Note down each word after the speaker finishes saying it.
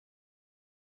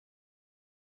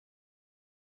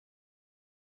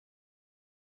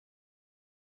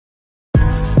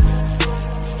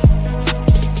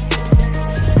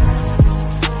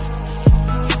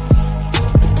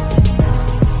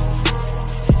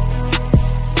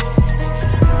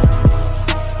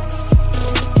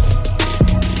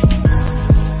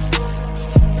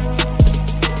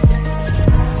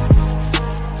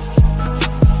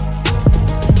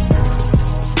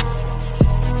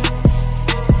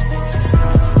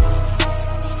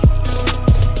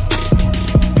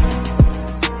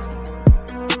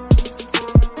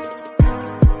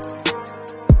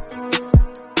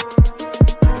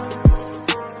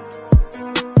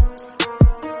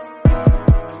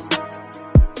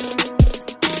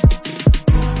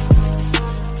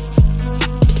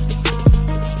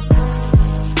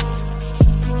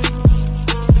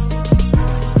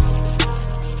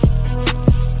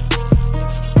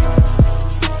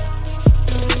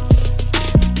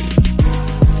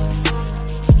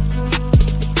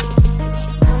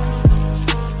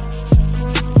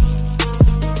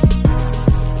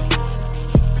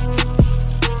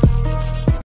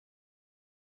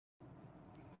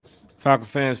Falcon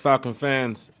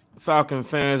fans,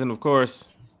 and of course,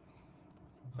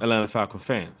 Atlanta Falcon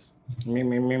fans.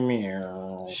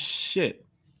 Me. Shit.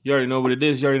 You already know what it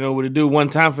is. You already know what to do. One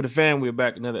time for the fan. We're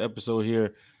back another episode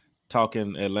here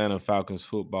talking Atlanta Falcons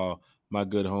football. My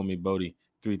good homie Bodie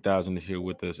 3000 is here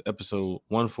with us. Episode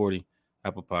 140,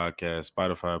 Apple Podcast,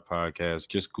 Spotify Podcast.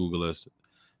 Just Google us.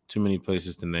 Too many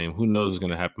places to name. Who knows what's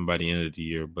going to happen by the end of the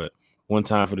year? But one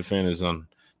time for the fan is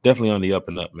definitely on the up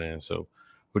and up, man. So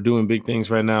we're doing big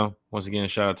things right now. Once again,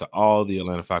 shout out to all the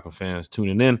Atlanta Falcon fans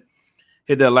tuning in.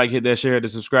 Hit that like, hit that share, hit the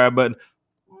subscribe button.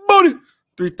 Bodie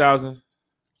 3000.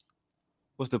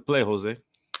 What's the play, Jose?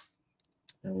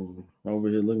 I'm over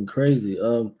here looking crazy.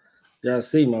 Y'all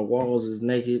see my walls is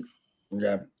naked. We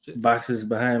got boxes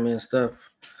behind me and stuff.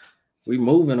 We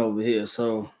moving over here,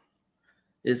 so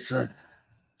it's a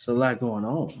lot going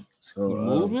on.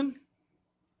 So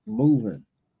moving.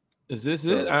 Is this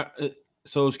it?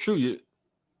 So it's true.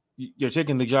 You're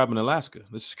taking the job in Alaska.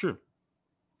 This is true.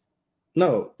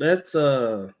 No, that's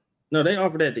no. They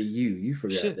offered that to you. You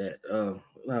forgot Shit. that.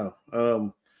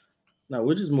 No,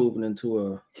 we're just moving into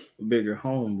a bigger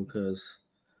home because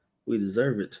we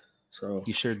deserve it. So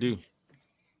you sure do.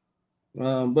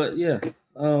 But yeah,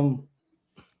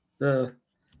 the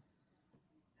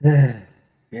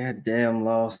goddamn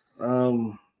loss.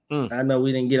 I know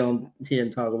we didn't get on here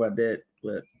and talk about that,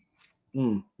 but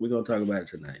we're gonna talk about it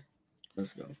tonight.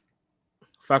 Let's go.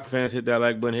 Falcon fans, hit that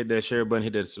like button, hit that share button,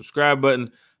 hit that subscribe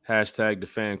button. Hashtag the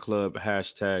fan club.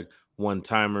 Hashtag one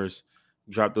timers.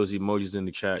 Drop those emojis in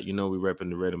the chat. You know we repping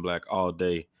the red and black all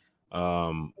day.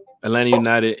 Atlanta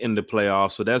United in the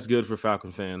playoffs, so that's good for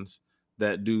Falcon fans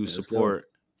that do support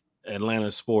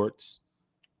Atlanta sports,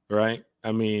 right?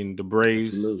 I mean, the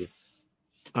Braves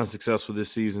unsuccessful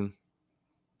this season.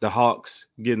 The Hawks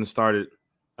getting started.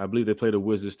 I believe they play the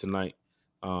Wizards tonight.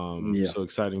 So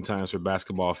exciting times for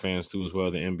basketball fans too as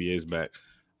well. The NBA's back.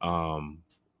 And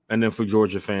then for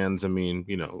Georgia fans, I mean,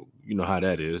 you know how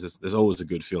that is. There's always a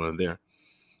good feeling there.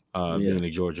 Being a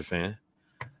Georgia fan.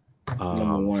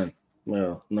 Number one.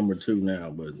 Well, number two now,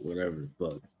 but whatever the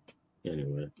fuck.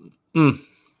 Anyway.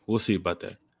 We'll see about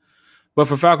that. But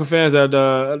for Falcon fans that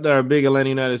are big Atlanta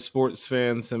United sports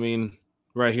fans, I mean,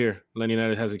 right here, Atlanta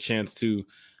United has a chance to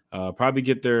probably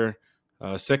get their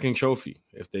second trophy.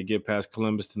 If they get past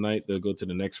Columbus tonight, they'll go to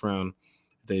the next round.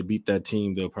 If they beat that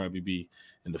team, they'll probably be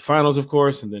in the finals, of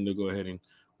course, and then they'll go ahead and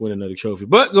win another trophy.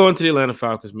 But going to the Atlanta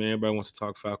Falcons, man, everybody wants to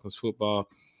talk Falcons football.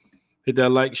 Hit that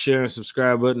like, share, and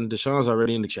subscribe button. Deshaun's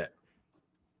already in the chat.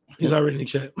 He's already in the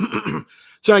chat.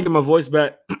 Trying to get my voice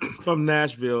back from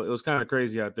Nashville. It was kind of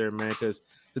crazy out there, man, because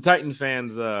the Titan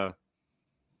fans,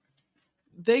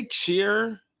 they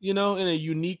cheer, in a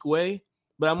unique way.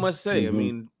 But I must say, I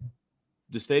mean,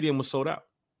 the stadium was sold out.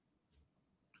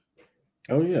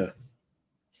 Oh, yeah.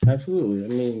 Absolutely. I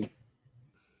mean,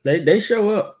 they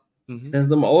show up. Since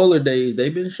them Oiler days,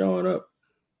 they've been showing up.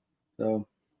 So,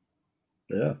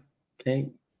 yeah.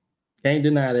 Can't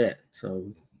deny that. So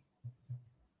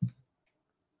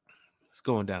it's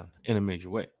going down in a major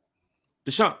way.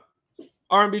 Deshaun,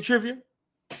 R&B trivia.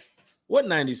 What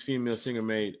 90s female singer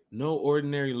made No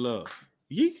Ordinary Love?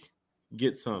 Yeek.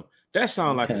 Get some. That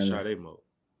sounds like a Sade mode.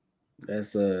 That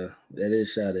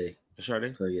is Sade.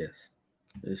 Sade? So yes.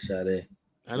 It's Sade.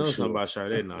 I know something about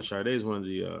Sade now. Sade is one of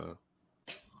the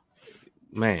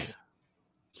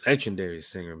legendary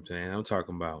singers, man. I'm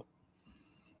talking about.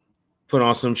 Put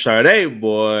on some Sade,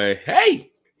 boy.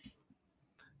 Hey!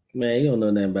 Man, you don't know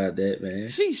nothing about that, man.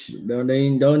 Sheesh. Don't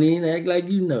even act like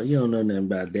you know. You don't know nothing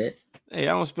about that. Hey,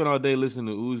 I don't spend all day listening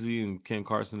to Uzi and Ken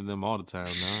Carson and them all the time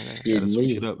now. I gotta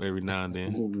switch it up every now and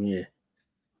then. Yeah.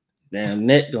 Damn,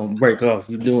 net gonna break off.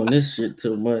 You doing this shit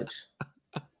too much.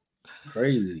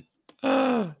 Crazy.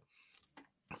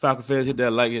 Falcon fans, hit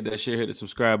that like, hit that share, hit the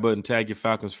subscribe button, tag your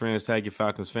Falcons friends, tag your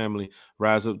Falcons family.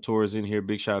 Rise Up Tour is in here.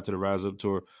 Big shout out to the Rise Up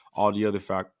Tour. All the other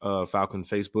Falcon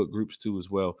Facebook groups too as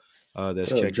well.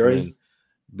 That's checking in.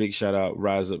 Big shout out,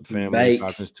 Rise Up Family,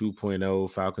 Falcons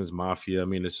 2.0, Falcons Mafia. I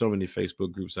mean, there's so many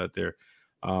Facebook groups out there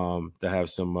that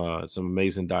have some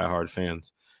amazing diehard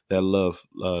fans that love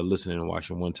listening and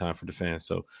watching One Time for the Fans.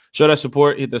 So show that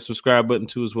support, hit that subscribe button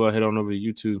too as well. Head on over to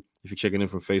YouTube if you're checking in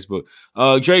from Facebook.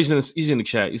 Dre's he's in the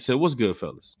chat. He said, "What's good,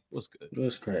 fellas? What's good?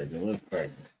 What's cracking?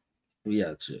 We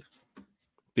out here."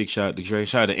 Big shout out to Dre.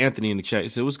 Shout out to Anthony in the chat. He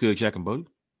said, "What's good, Jack and Bodie?"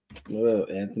 Well,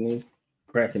 Anthony,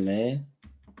 cracking, man.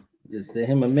 Just send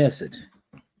him a message.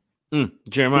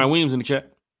 Jeremiah Williams in the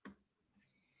chat.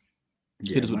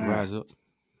 Hit us with Rise Up.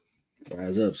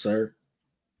 Rise up, sir.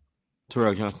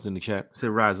 Terrell Johnson's in the chat. Said,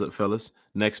 "Rise up, fellas.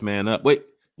 Next man up." Wait,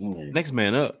 next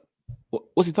man up.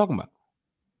 What's he talking about?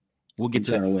 We'll get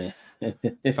to that.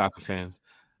 Falcon fans.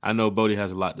 I know Bodie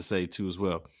has a lot to say too as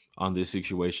well on this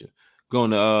situation.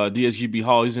 Going to DSGB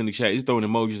Hall, he's in the chat. He's throwing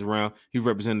emojis around. He's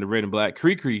representing the red and black.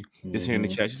 Cree is here in the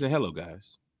chat. She said, "Hello,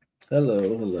 guys."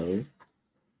 Hello.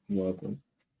 Welcome.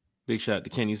 Big shout out to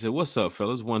Kenny. He said, "What's up,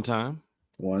 fellas? One time.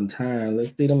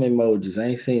 Let's see them emojis. I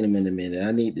ain't seen them in a minute.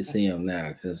 I need to see them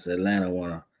now because Atlanta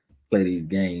want to play these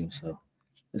games. So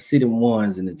let's see them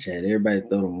ones in the chat. Everybody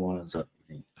throw them ones up.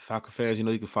 Falcon fans, you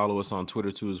can follow us on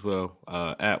Twitter too as well.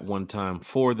 At one time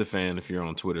for the fan. If you're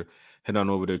on Twitter, head on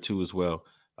over there too as well.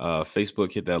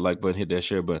 Facebook, hit that like button, hit that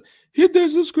share button, hit that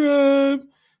subscribe.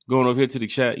 Going over here to the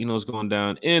chat, it's going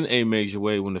down in a major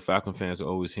way when the Falcon fans are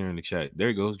always here in the chat. There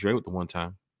he goes, Dre with the one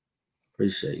time.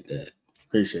 Appreciate that.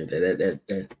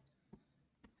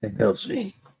 That helps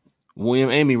me. William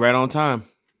Amy, right on time.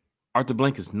 Arthur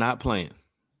Blank is not playing.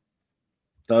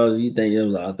 So you think it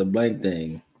was an Arthur Blank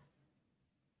thing?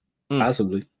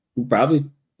 Possibly. You probably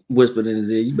whispered in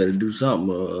his ear, you better do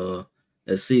something.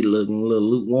 That seat looking a little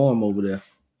lukewarm over there.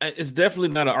 It's definitely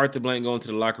not an Arthur Blank going to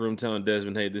the locker room telling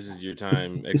Desmond, hey, this is your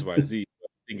time, XYZ. I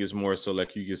think it's more so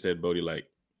like you just said, Bodie, like,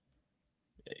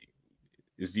 hey,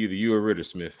 it's either you or Ritter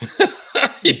Smith.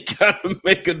 You got to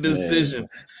make a decision.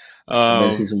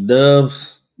 Better see some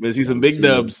dubs. Better see some big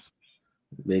dubs.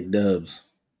 Big dubs.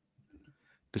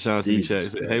 Deshaun in the chat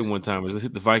said, hey, one timers, let's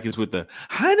hit the Vikings with the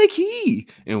Heineke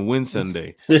and win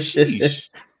Sunday. Sheesh.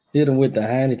 Hit them with the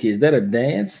Heineke. Is that a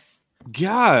dance?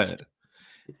 God.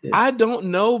 Yes. I don't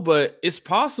know, but it's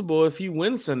possible if he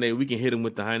wins Sunday, we can hit him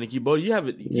with the Heineke. Bo, you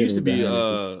used to be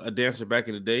a dancer back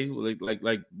in the day,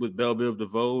 like with Belle Biv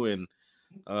DeVoe and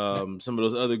some of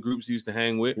those other groups you used to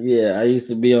hang with. Yeah, I used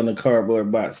to be on the cardboard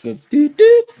box.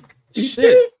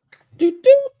 Shit.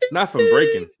 Not from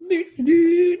breaking.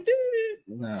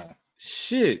 Nah.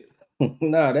 Shit.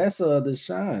 Nah, that's the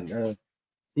shine.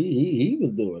 He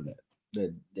was doing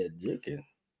that jigging.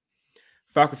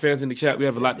 Falcon fans in the chat, we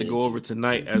have a lot to go over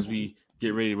tonight as we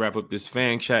get ready to wrap up this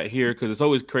fan chat here, because it's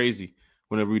always crazy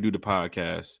whenever we do the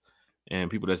podcast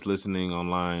and people that's listening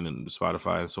online and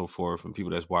Spotify and so forth and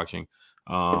people that's watching.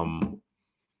 The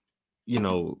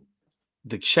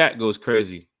chat goes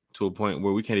crazy to a point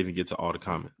where we can't even get to all the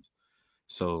comments.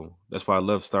 So that's why I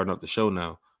love starting up the show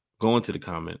now, going to the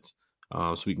comments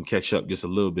so we can catch up just a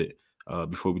little bit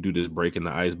before we do this breaking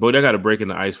the ice. But I got to break in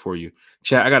the ice for you.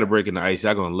 Chat, I got to break in the ice.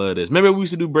 Y'all going to love this. Remember we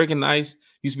used to do breaking the ice?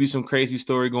 Used to be some crazy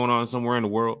story going on somewhere in the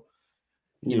world.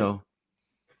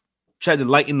 Tried to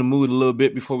lighten the mood a little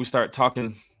bit before we start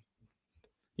talking,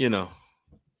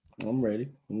 I'm ready.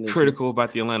 Critical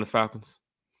about the Atlanta Falcons.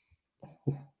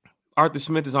 Arthur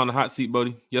Smith is on the hot seat,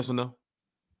 Bodie. Yes or no?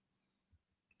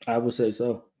 I would say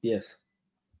so. Yes.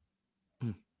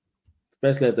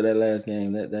 Especially after that last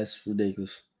game. That's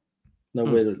ridiculous. No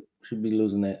way to should be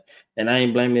losing that. And I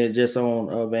ain't blaming it just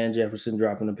on Van Jefferson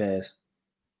dropping the pass.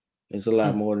 It's a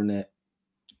lot more than that.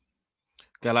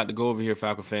 Got a lot to go over here,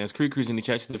 Falcon fans. Creekers in the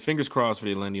chat. The fingers crossed for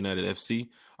the Atlanta United FC.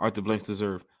 Arthur Blanks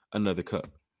deserve another cup.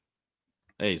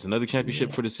 Hey, it's another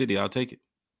championship for the city. I'll take it.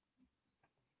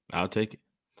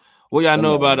 What y'all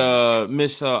know about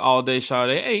Miss All Day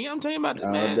Sade? Hey, I'm telling you about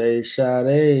that, man. All Day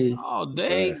Sade. All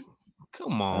day.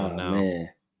 Come on now. Man.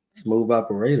 Smooth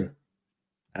operator.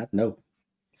 I know.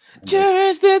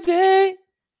 Just the day.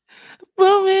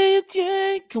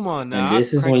 Come on now. And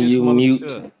this is when you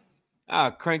mute.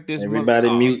 I'll crank this. Everybody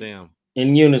mute. Damn.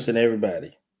 In unison,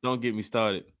 everybody. Don't get me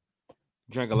started.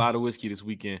 Drank a lot of whiskey this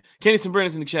weekend. Kennison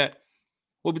Brennan's in the chat.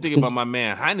 What we thinking about my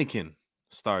man Heineken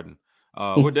starting?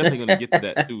 We're definitely going to get to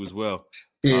that too as well.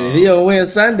 Yeah, if he don't win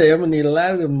Sunday, I'm going to need a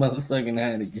lot of them motherfucking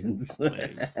Heinekens.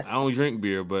 Hey, I don't drink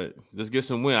beer, but let's get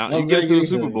some win. You get us to the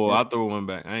Super Bowl, I'll throw one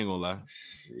back. I ain't going to lie.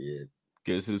 Shit.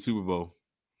 Get us to the Super Bowl.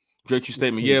 Drake, your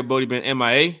statement. Yeah, Bodie been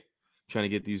MIA. Trying to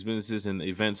get these businesses and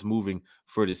events moving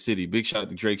for the city. Big shout out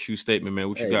to Drake Shoe statement, man.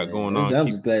 What you got going on? I'm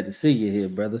just glad to see you here,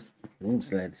 brother. I'm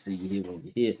just glad to see you here when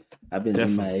you're here. I've been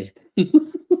definitely. MIA.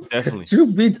 Definitely.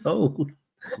 Truth be told.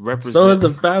 So is the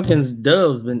Falcons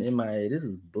Doves been MIA. This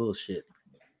is bullshit.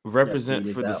 Represent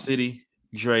for the city,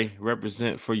 Dre.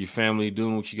 Represent for your family.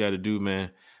 Doing what you got to do,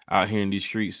 man, out here in these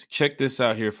streets. Check this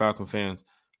out here, Falcon fans.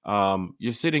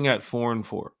 You're sitting at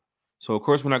 4-4. So, of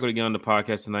course, we're not going to get on the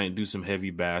podcast tonight and do some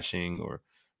heavy bashing or,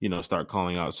 start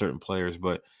calling out certain players.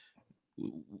 But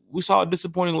we saw a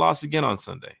disappointing loss again on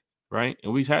Sunday, right?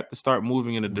 And we've had to start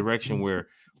moving in a direction where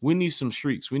we need some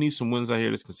streaks. We need some wins out here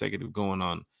that's consecutive going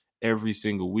on every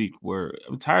single week, where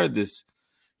I'm tired of this.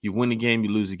 You win a game,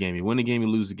 you lose a game. You win a game, you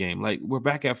lose a game. Like, we're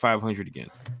back at 500 again.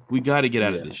 We got to get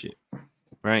out of this shit,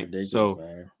 right? So,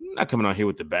 I'm not coming out here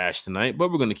with the bash tonight,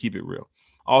 but we're going to keep it real.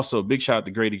 Also, big shout out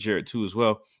to Grady Jarrett, too, as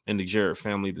well, and the Jarrett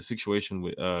family. The situation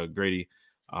with Grady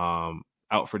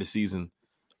out for the season.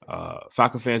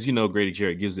 Falcon fans, Grady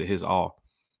Jarrett gives it his all.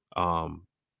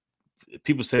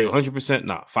 People say 100%,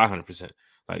 not 500%.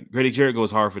 Like Grady Jarrett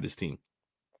goes hard for this team,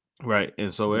 right?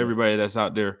 And so everybody that's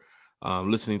out there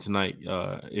listening tonight,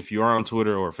 if you are on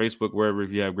Twitter or Facebook, wherever,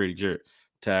 if you have Grady Jarrett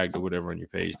tagged or whatever on your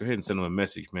page, go ahead and send him a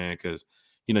message, man, because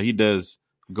he does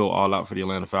go all out for the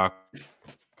Atlanta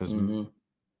Falcons.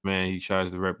 Man, he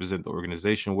tries to represent the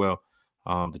organization well,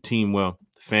 the team well,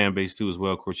 the fan base too as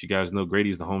well. Of course, you guys know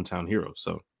Grady's the hometown hero,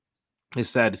 so it's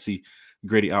sad to see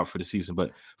Grady out for the season.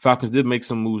 But Falcons did make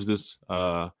some moves this,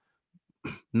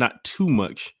 not too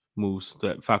much moves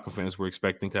that Falcon fans were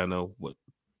expecting. I know what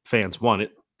fans wanted.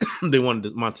 They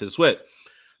wanted Montez Sweat,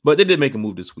 but they did make a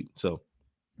move this week. So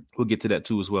we'll get to that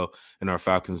too as well in our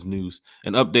Falcons news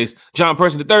and updates. John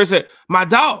Person III said, "My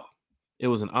dog, it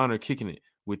was an honor kicking it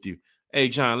with you." Hey,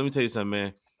 John, let me tell you something,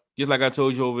 man. Just like I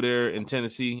told you over there in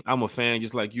Tennessee, I'm a fan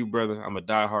just like you, brother. I'm a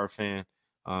diehard fan,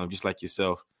 just like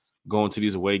yourself. Going to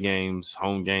these away games,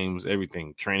 home games,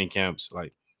 everything, training camps.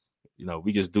 Like,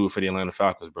 we just do it for the Atlanta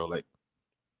Falcons, bro. Like,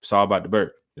 it's all about the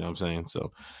bird. You know what I'm saying?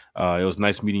 So it was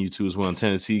nice meeting you too as well in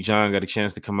Tennessee. John got a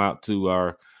chance to come out to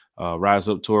our Rise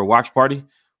Up Tour watch party.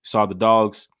 Saw the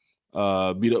dogs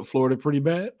beat up Florida pretty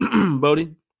bad,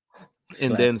 Bodie.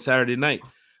 And then Saturday night,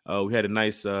 we had a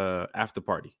nice after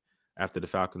party after the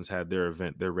Falcons had their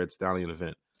event, their Red Stallion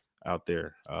event out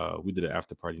there. We did an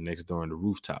after party next door on the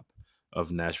rooftop of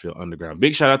Nashville Underground.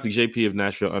 Big shout out to JP of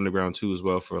Nashville Underground too as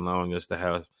well for allowing us to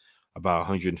have about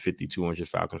 150, 200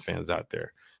 Falcon fans out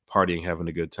there partying, having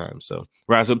a good time. So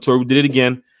Rise Up Tour, we did it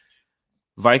again.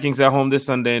 Vikings at home this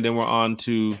Sunday, and then we're on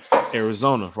to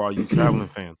Arizona for all you traveling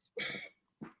fans.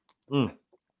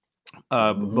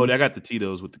 Bodie, I got the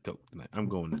Tito's with the Coke tonight. I'm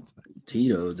going there tonight.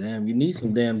 Tito's, damn, you need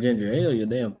some damn ginger ale, your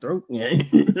damn throat.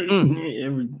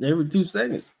 every 2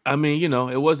 seconds. I mean,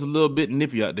 it was a little bit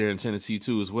nippy out there in Tennessee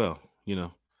too as well,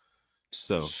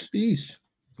 So Sheesh.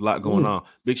 a lot going on.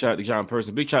 Big shout out to John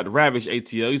Person. Big shout out to Ravage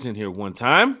ATL. He's in here one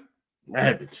time.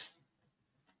 Ravage.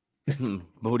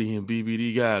 Bodie and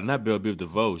BBD guy, not Bell Biv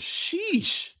DeVoe.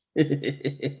 Sheesh.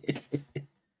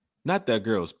 Not that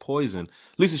girl's poison.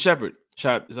 Lisa Shepard.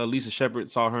 Lisa Shepard,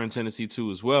 saw her in Tennessee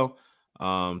too as well.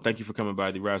 Thank you for coming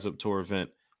by the Rise Up Tour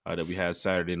event that we had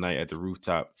Saturday night at the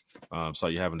rooftop. Saw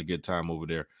you having a good time over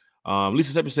there.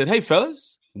 Lisa Shepard said, "Hey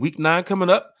fellas, week 9 coming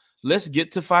up. Let's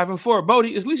get to 5-4."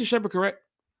 Bodie, is Lisa Shepard correct?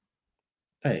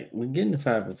 Hey, we're getting to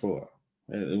 5-4.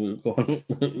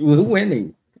 We're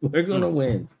winning. We're gonna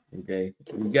win. Okay,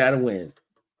 we gotta win.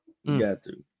 We got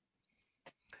to.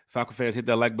 Falcon fans, hit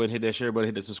that like button, hit that share button,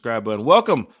 hit that subscribe button.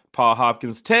 Welcome, Paul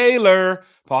Hopkins. Taylor.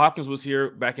 Paul Hopkins was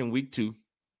here back in week 2.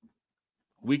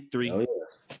 Week 3. Oh,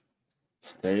 yes.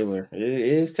 Taylor.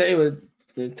 It's Taylor.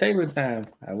 It's Taylor time.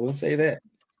 I will say that.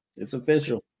 It's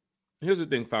official. Here's the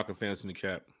thing, Falcon fans in the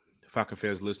chat. Falcon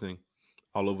fans listening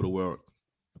all over the world.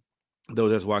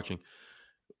 Those that's watching.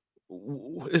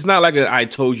 It's not like an I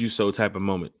told you so type of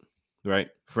moment, right?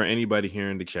 For anybody here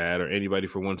in the chat or anybody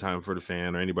for One Time for the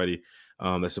Fan or anybody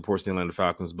that supports the Atlanta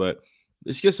Falcons. But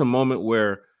it's just a moment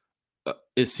where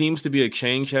it seems to be a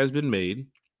change has been made.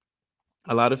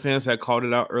 A lot of fans had called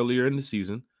it out earlier in the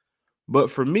season. But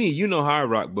for me, you know how I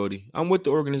rock, Bodie. I'm with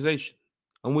the organization.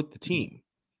 I'm with the team,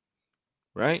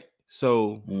 right?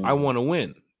 So I want to win.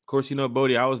 Of course,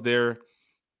 Bodie, I was there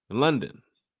in London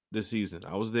this season.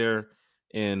 I was there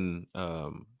in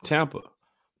Tampa,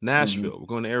 Nashville. We're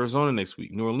going to Arizona next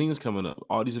week. New Orleans coming up.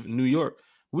 All these, New York.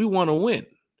 We want to win,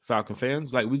 Falcon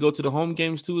fans. Like, we go to the home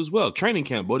games too as well. Training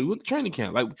camp, Bodie. With training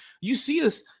camp. Like, you see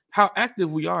us, how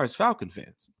active we are as Falcon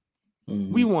fans.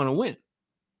 We want to win,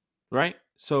 right?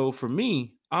 So for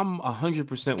me, I'm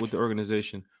 100% with the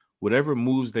organization. Whatever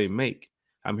moves they make,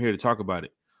 I'm here to talk about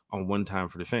it on One Time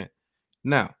for the Fan.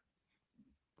 Now,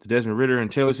 the Desmond Ridder and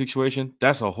Taylor situation,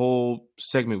 that's a whole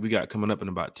segment we got coming up in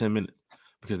about 10 minutes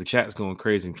because the chat's going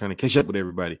crazy. I'm trying to catch up with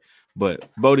everybody. But,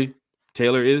 Bodie,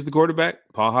 Taylor is the quarterback.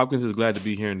 Paul Hopkins is glad to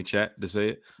be here in the chat to say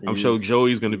it. I'm sure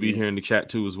Joey's going to be here in the chat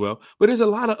too as well. But there's a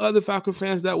lot of other Falcon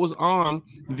fans that was on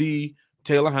the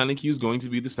Taylor Heineke is going to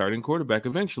be the starting quarterback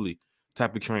eventually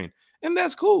type of train. And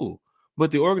that's cool.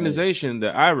 But the organization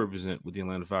that I represent with the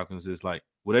Atlanta Falcons is like,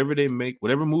 whatever they make,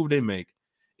 whatever move they make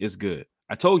is good.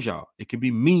 I told y'all it could be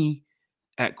me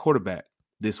at quarterback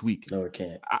this week. No, it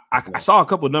can't. I saw a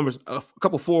couple of numbers, a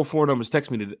couple 404 numbers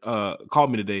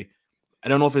called me today. I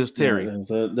don't know if it's Terry.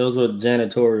 No, those were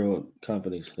janitorial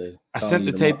companies. I sent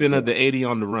the tape in of the 80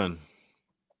 on the run.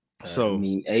 So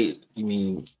you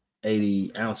mean 80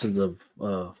 ounces of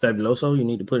Fabuloso you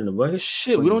need to put in the bucket?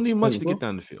 Shit, we don't need much to get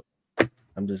down the field.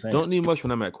 I'm just saying. Don't need much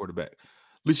when I'm at quarterback.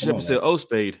 Lisa Shepard said, "Oh,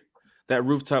 Spade, that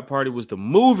rooftop party was the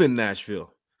move in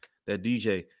Nashville. that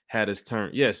DJ had us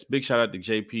turn. Yes, big shout out to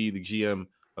JP, the GM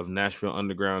of Nashville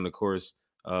Underground, of course,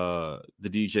 the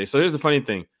DJ. So here's the funny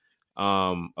thing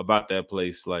about that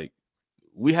place. Like,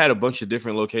 we had a bunch of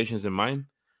different locations in mind,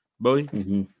 Bodie.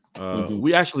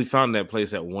 We actually found that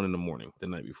place at 1 a.m. the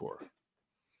night before.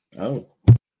 Oh.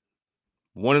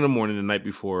 1 a.m. the night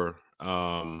before.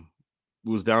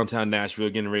 We was downtown Nashville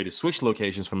getting ready to switch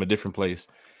locations from a different place.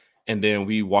 And then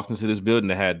we walked into this building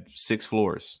that had 6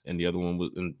 floors, and the other one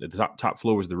was the top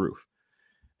floor was the roof.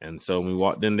 And so we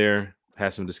walked in there,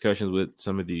 had some discussions with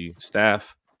some of the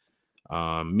staff,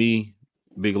 me,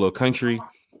 Bigelow Country,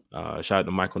 shout out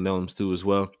to Michael Nellums too as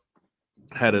well.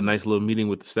 Had a nice little meeting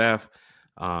with the staff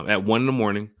at 1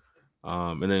 a.m.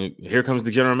 And then here comes the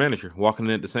general manager walking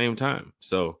in at the same time.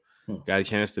 So got a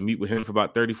chance to meet with him for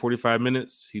about 30, 45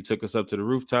 minutes. He took us up to the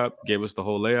rooftop, gave us the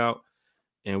whole layout,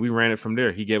 and we ran it from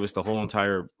there. He gave us the whole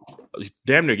entire,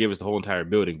 damn near gave us the whole entire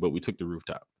building, but we took the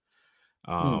rooftop.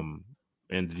 And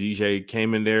the DJ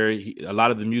came in there. A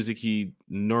lot of the music he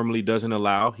normally doesn't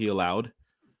allow, he allowed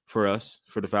for us,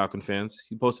 for the Falcon fans.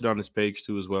 He posted on his page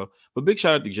too as well. But big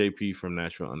shout out to JP from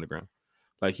Nashville Underground.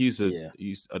 Like, he's a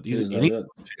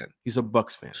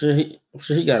Bucks fan. Sure, he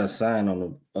got a sign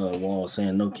on the wall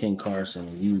saying "No King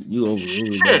Carson." You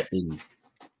overruled that, didn't you?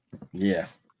 Yeah.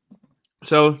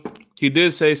 So he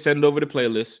did say send over the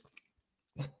playlist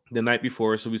the night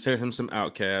before. So we sent him some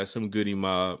Outkast, some Goody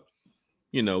Mob.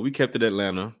 You know, we kept it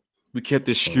Atlanta. We kept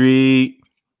it street.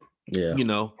 Yeah. You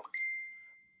know,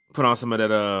 put on some of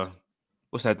that.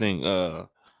 What's that thing?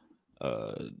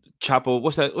 Chopper.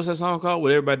 What's that song called?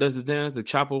 Where everybody does the dance? The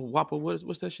Chopper Whopper.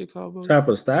 What's that shit called, bro?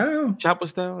 Chopper Style. Chopper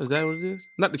Style. Is that what it is?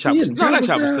 Not the Chopper. Style. Not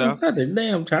Chopper Style. Not the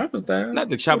damn Chopper Style. Not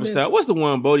the Chopper Style. What's the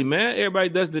one, Bodie, man? Everybody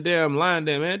does the damn line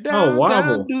there, man. Down,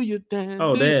 Wobble. Down, do your thing.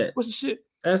 Oh, that. What's the shit?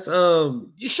 That's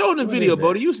You showed the video,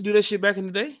 Bodie. You used to do that shit back in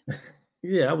the day.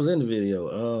 Yeah, I was in the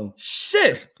video.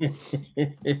 Shit.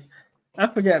 I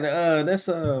forgot. That's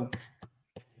the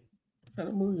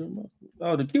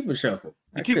Cupid Shuffle.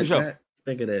 The Cupid Shuffle.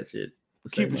 Think of that shit.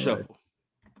 Cupid Shuffle.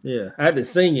 Yeah, I had to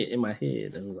sing it in my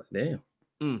head. I was like, damn,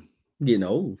 I'm getting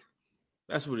old.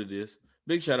 That's what it is.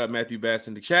 Big shout out Matthew Bass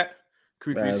in the chat.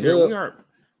 Creek here. We are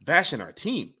bashing our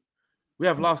team. We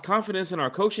have lost confidence in our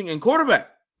coaching and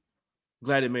quarterback.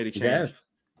 Glad it made a change. Yeah.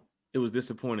 It was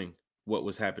disappointing what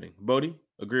was happening. Bodie,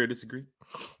 agree or disagree?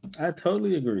 I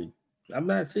totally agree. I'm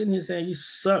not sitting here saying you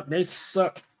suck. They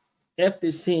suck. F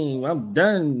this team. I'm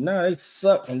done. No, they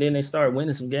suck. And then they start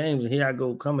winning some games, and here I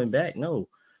go coming back. No,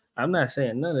 I'm not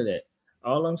saying none of that.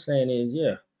 All I'm saying is,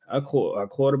 yeah, our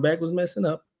quarterback was messing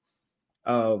up.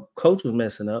 Coach was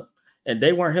messing up, and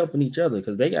they weren't helping each other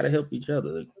because they got to help each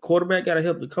other. The quarterback got to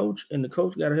help the coach, and the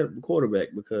coach got to help the quarterback,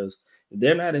 because if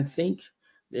they're not in sync,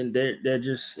 then they're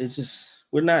just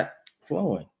we're not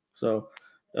flowing. So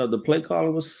the play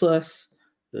caller was sus.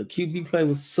 The QB play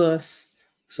was sus.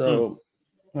 So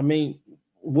I mean,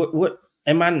 what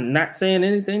am I not saying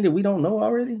anything that we don't know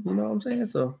already? You know what I'm saying?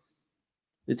 So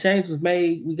the change was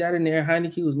made. We got in there.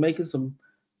 Heineke was making some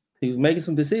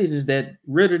decisions that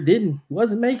Ritter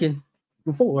wasn't making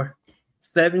before.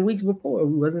 7 weeks before,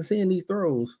 we wasn't seeing these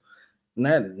throws.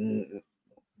 I'm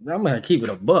gonna keep it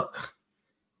a buck.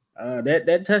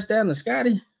 That touchdown to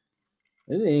Scotty,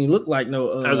 it didn't even look like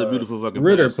no. That was a beautiful fucking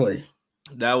Ritter pass. Play.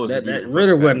 That was a beautiful.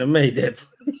 Ritter wouldn't have made that play.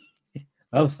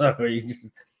 I'm sorry.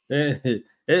 I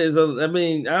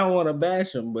mean, I don't want to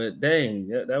bash him, but dang,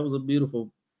 that was a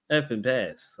beautiful effing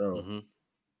pass. So,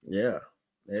 yeah,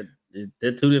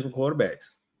 they're two different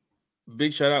quarterbacks.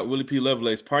 Big shout out Willie P.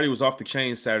 Lovelace. Party was off the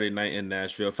chain Saturday night in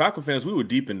Nashville. Falcon fans, we were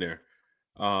deep in there.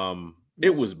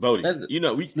 It was Bodie. You've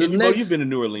been to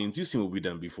New Orleans. You've seen what we've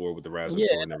done before with the Razzle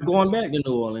Tour and everything. Going back to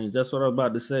New Orleans, that's what I was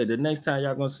about to say. The next time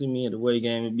y'all gonna see me at the away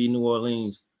game, it'd be New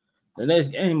Orleans. The next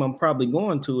game I'm probably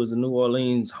going to is the New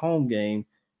Orleans home game,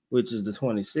 which is the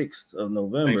 26th of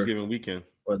November. Thanksgiving weekend.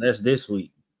 Well, that's this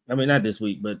week. I mean, not this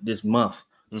week, but this month.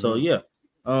 So yeah.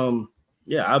 I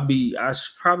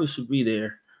probably should be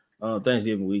there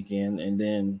Thanksgiving weekend, and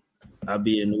then I'll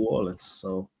be in New Orleans.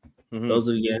 So those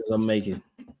are the games I'm making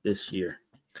this year.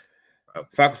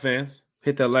 Falcon fans,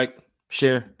 hit that like,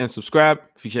 share, and subscribe.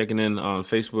 If you're checking in on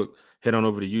Facebook, head on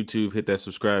over to YouTube, hit that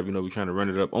subscribe. You know, we're trying to run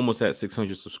it up. Almost at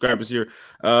 600 subscribers here.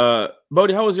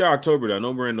 Bodie, how was your October? I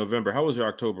know we're in November. How was your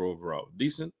October overall?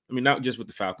 Decent? I mean, not just with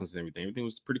the Falcons and everything. Everything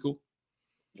was pretty cool?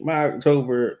 My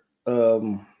October,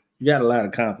 got a lot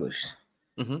accomplished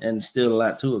and still a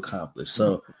lot to accomplish.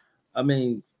 So, I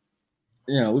mean,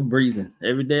 we're breathing.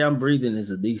 Every day I'm breathing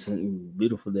is a decent and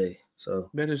beautiful day. So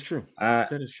that is true.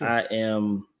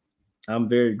 I'm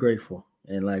very grateful.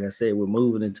 And like I said, we're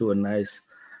moving into a nice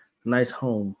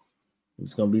home.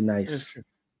 It's gonna be nice.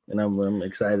 and I'm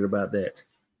excited about that.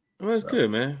 Well, that's good,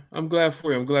 man. I'm glad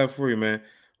for you. Man.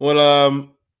 Well,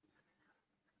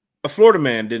 a Florida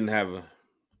man didn't have a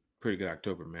pretty good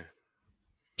October, man.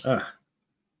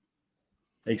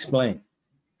 Explain.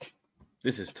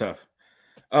 This is tough.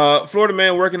 Florida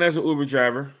man working as an Uber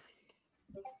driver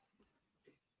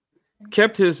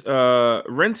kept his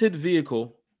rented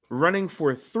vehicle running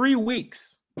for 3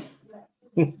 weeks.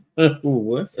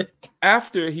 What?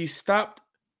 After he stopped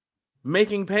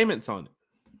making payments on it.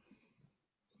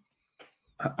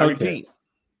 I repeat,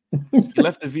 he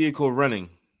left the vehicle running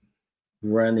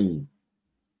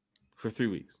for 3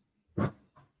 weeks.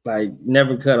 Like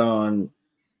never cut on.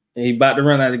 He about to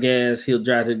run out of gas. He'll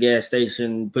drive to the gas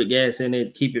station, put gas in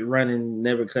it, keep it running,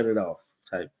 never cut it off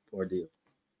type ordeal.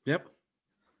 Yep.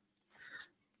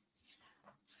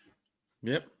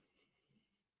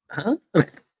 Huh?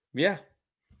 Yeah.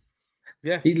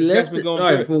 He left it. All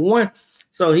right, for one.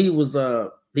 So he was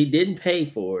he didn't pay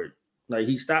for it. Like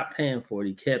he stopped paying for it.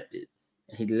 He kept it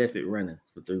and he left it running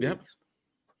for 3 weeks.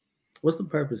 What's the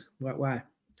purpose? Why?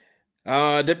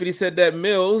 Deputy said that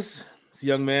Mills, this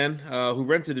young man who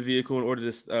rented the vehicle in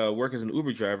order to work as an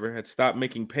Uber driver, had stopped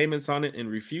making payments on it and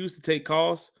refused to take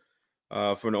calls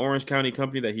from an Orange County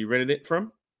company that he rented it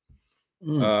from.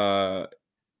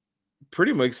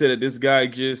 Pretty much said that this guy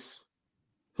just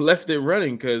left it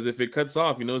running because if it cuts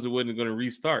off, he knows it wasn't going to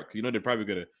restart. Because they're probably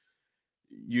going to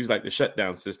use like the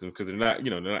shutdown system because they're not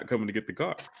coming to get the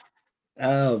car.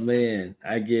 Oh man,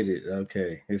 I get it.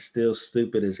 Okay, it's still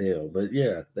stupid as hell, but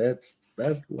yeah, that's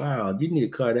wild. You need a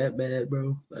car that bad,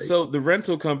 bro? So the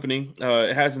rental company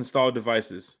has installed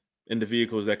devices in the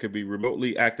vehicles that could be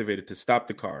remotely activated to stop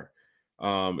the car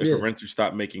if a renter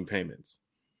stopped making payments.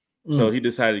 So he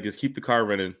decided to just keep the car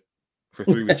running for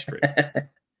 3 weeks straight.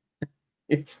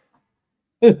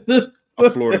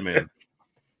 A Florida man.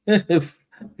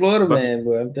 Man,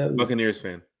 boy. I'm telling you. Buccaneers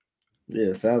fan.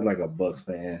 Yeah, sounds like a Bucs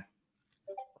fan.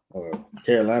 Or a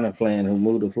Carolina fan who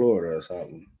moved to Florida or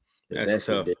something. That's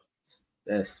tough.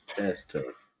 That's tough.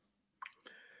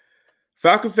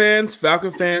 Falcon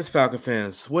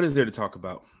fans. What is there to talk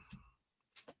about?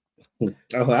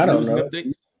 Oh, I don't know.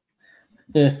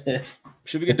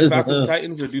 Should we get the Falcons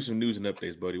Titans or do some news and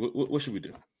updates, buddy? What should we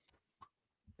do?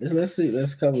 Let's see.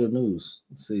 Let's cover the news.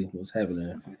 Let's see what's happening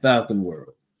in the Falcon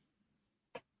world.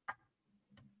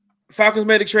 Falcons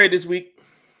made a trade this week.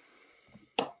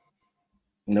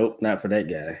 Nope, not for that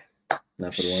guy.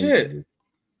 Not for the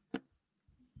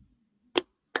one.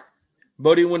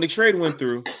 Bodie, when the trade went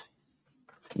through,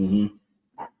 of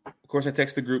course, I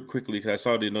texted the group quickly because I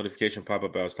saw the notification pop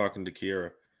up. I was talking to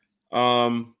Kiera.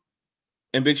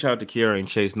 And big shout out to Kiera and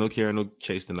Chase. No Kiera, no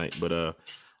Chase tonight. But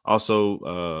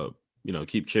also,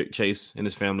 keep Chase and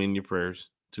his family in your prayers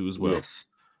too as well. Yes.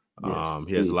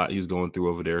 He has a lot he's going through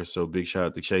over there. So big shout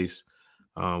out to Chase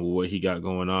with what he got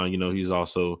going on. He's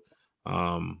also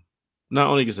not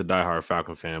only just a diehard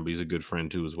Falcon fan, but he's a good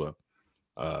friend too as well.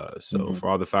 So for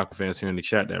all the Falcon fans here in the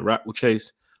chat that rock with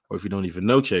Chase, or if you don't even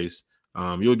know Chase,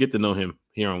 you'll get to know him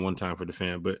here on One Time for the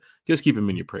Fan. But just keep him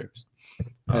in your prayers.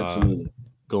 Absolutely.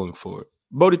 Going forward.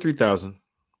 Bodie 3000.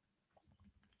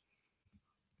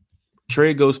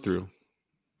 Trade goes through.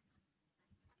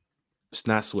 It's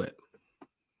not Sweat.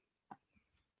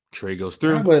 Trade goes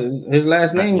through. Yeah, but his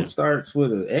last name starts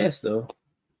with an S, though.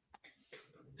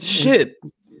 Shit.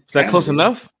 Is that close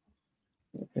enough?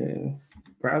 Yeah,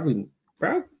 probably.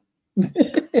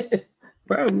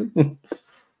 Probably.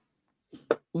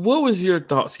 What was your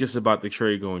thoughts just about the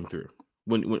trade going through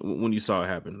when you saw it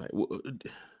happen? Like,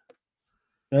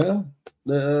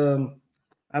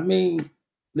 I mean,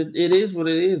 it is what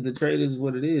it is. The trade is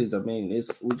what it is. I mean,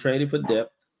 we traded for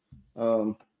depth.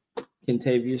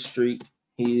 Kentavious Street.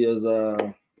 He has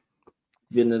been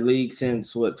in the league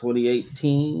since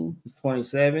 2018. He's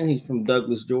 27. He's from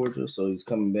Douglas, Georgia, so he's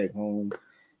coming back home.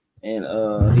 And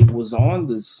he was on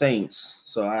the Saints,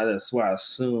 so that's why I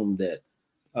assumed that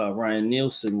Ryan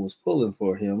Nielsen was pulling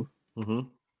for him.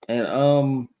 And I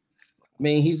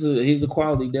mean, he's a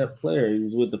quality depth player. He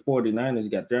was with the 49ers. He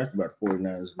got drafted by the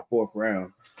 49ers in the 4th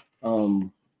round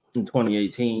in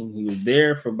 2018. He was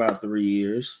there for about 3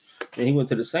 years. Then he went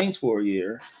to the Saints for a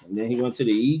year. And then he went to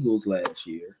the Eagles last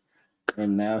year.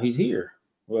 And now he's here.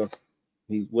 Well,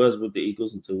 he was with the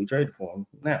Eagles until we traded for him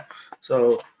now.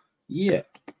 So, yeah.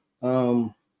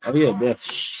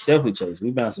 Definitely Chase. We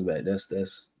bouncing back. That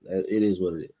it is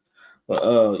what it is.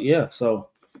 But yeah, so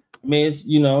I mean, it's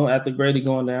after Grady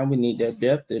going down, we need that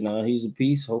depth, and he's a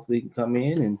piece. Hopefully, he can come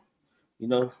in and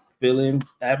fill in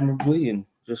admirably and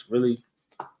just really,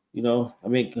 I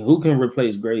mean, who can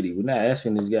replace Grady? We're not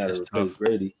asking this guy to replace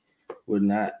Grady. We're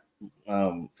not.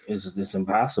 it's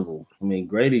impossible. I mean,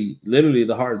 Grady, literally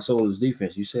the heart and soul of his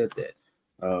defense. You said that,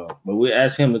 but we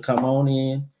asked him to come on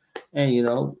in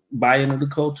and buy into the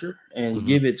culture and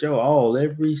give it your all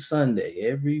every Sunday,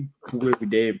 every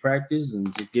day of practice,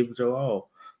 and just give it your all.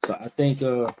 So I think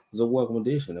it's a welcome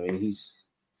addition. I mean, he's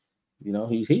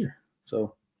here,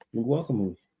 so we welcome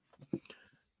him.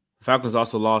 Falcons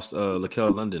also lost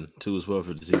Lakel London too as well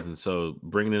for the season. So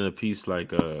bringing in a piece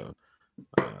like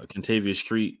Kentavious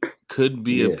Street could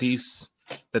be a piece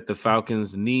that the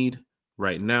Falcons need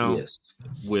right now. Yes,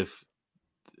 with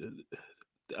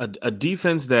a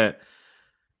defense that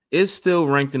is still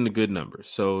ranked in the good numbers.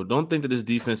 So don't think that this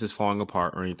defense is falling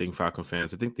apart or anything, Falcon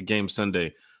fans. I think the game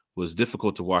Sunday was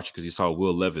difficult to watch because you saw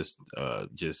Will Levis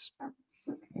just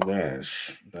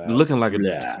looking like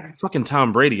a fucking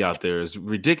Tom Brady out there. Is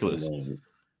ridiculous.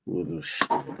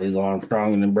 His arm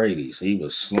stronger than Brady's. He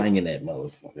was slinging that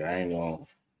motherfucker. I ain't gonna.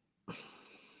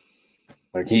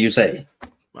 What can you say?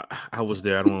 I was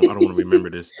there. I don't want to remember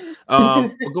this. But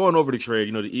going over the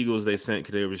trade, the Eagles, they sent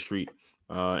Kentavious Street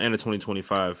and a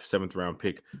 2025 7th-round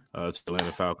pick to the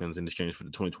Atlanta Falcons in exchange for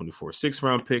the 2024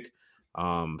 6th-round pick.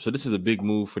 So this is a big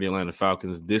move for the Atlanta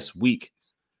Falcons this week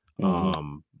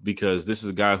because this is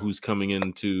a guy who's coming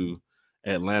into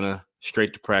Atlanta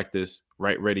straight to practice,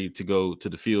 right, ready to go to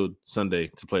the field Sunday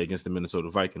to play against the Minnesota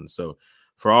Vikings. So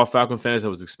for all Falcon fans that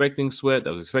was expecting Sweat,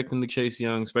 that was expecting the Chase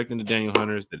Young, expecting the Daniel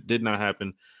Hunters, that did not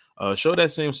happen, show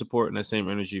that same support and that same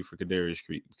energy for Kentavious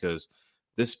Street because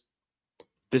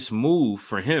this move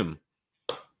for him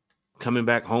coming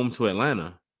back home to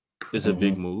Atlanta is a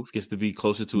big move. Gets to be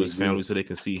closer to his family so they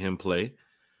can see him play.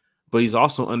 But he's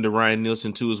also under Ryan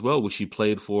Nielsen too as well, which he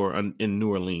played for in New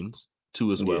Orleans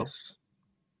too as well. Yes.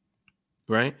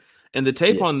 Right? And the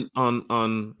tape on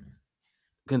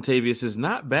Kentavious is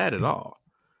not bad at all.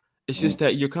 It's just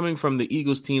that you're coming from the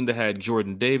Eagles team that had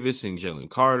Jordan Davis and Jalen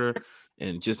Carter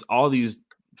and just all these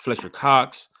Fletcher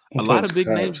Cox, a lot of big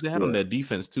names they had on that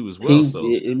defense too as well. So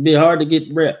it'd be hard to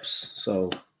get reps. So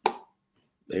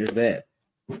there's that.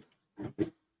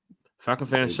 Falcon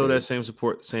fans show that same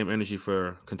support, same energy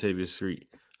for Kentavious Street,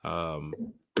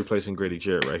 replacing Grady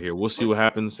Jarrett right here. We'll see what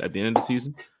happens at the end of the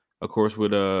season, of course,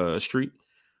 with Street.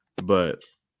 But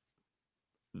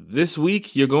this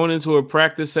week, you're going into a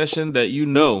practice session that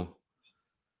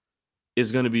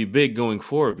is going to be big going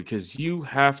forward because you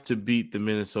have to beat the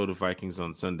Minnesota Vikings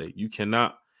on Sunday. You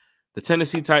cannot. The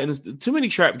Tennessee Titans, too many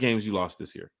trap games you lost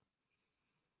this year.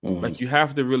 Like, you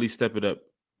have to really step it up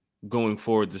going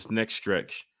forward this next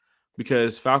stretch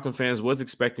because Falcon fans was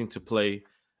expecting to play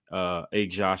a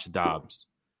Josh Dobbs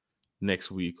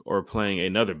next week or playing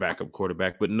another backup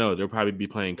quarterback. But no, they'll probably be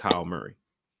playing Kyle Murray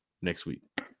next week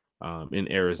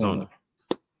in Arizona.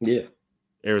 Yeah.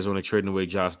 Arizona trading away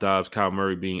Josh Dobbs, Kyle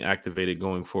Murray being activated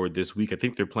going forward this week. I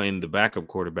think they're playing the backup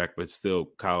quarterback, but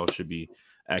still Kyle should be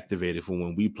activated for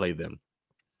when we play them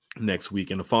next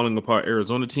week. And the falling apart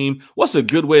Arizona team, what's a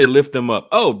good way to lift them up?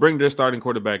 Oh, bring their starting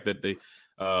quarterback that they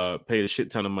paid a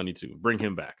shit ton of money to. Bring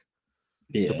him back.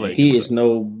 Yeah, he is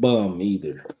no bum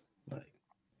either. Like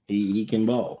he can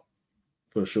ball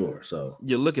for sure. So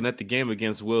you're looking at the game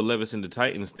against Will Levis and the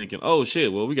Titans thinking, oh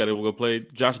shit, well, we got to go play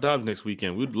Josh Dobbs next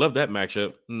weekend. We'd love that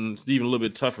matchup. It's even a little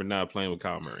bit tougher now playing with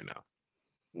Kyle Murray now.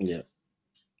 Yeah.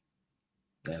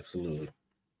 Absolutely.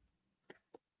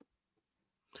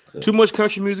 So. Too much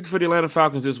country music for the Atlanta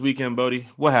Falcons this weekend, Bodie.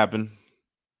 What happened?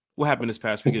 What happened this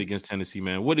past weekend against Tennessee,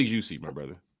 man? What did you see, my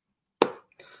brother? I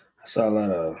saw a lot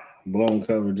of blown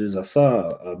coverages. I saw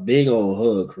a big old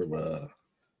hug from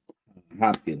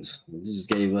Hopkins. He just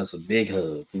gave us a big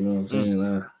hug. You know what I'm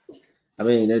saying? I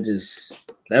mean,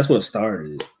 that's what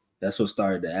started it. That's what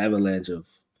started the avalanche of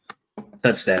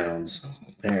touchdowns,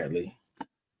 apparently.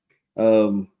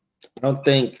 I don't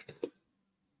think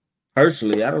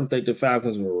the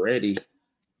Falcons were ready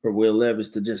for Will Levis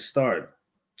to just start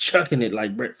chucking it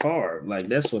like Brett Favre. Like,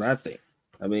 that's what I think.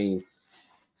 I mean,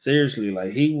 seriously,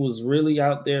 like, he was really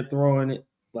out there throwing it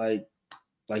like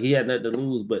he had nothing to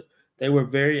lose, but they were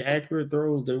very accurate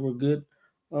throws. They were good.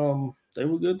 They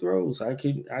were good throws. I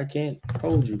can't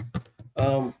hold you.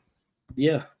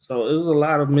 Yeah. So it was a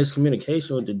lot of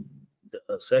miscommunication with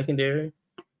the secondary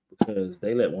because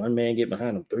they let one man get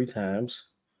behind them 3 times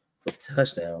for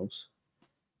touchdowns,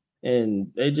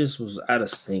 and they just was out of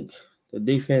sync. The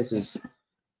defense is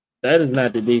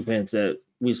not the defense that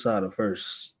we saw the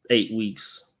first 8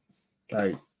 weeks.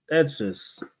 Like, that's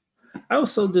just. I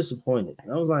was so disappointed.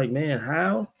 I was like, man,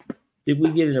 how did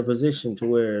we get in a position to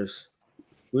where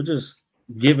we're just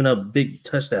giving up big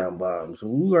touchdown bombs?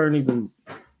 We weren't even.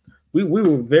 We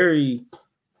were very.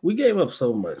 We gave up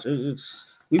so much.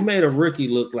 We made a rookie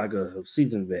look like a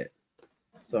seasoned vet.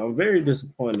 So I'm very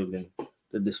disappointed in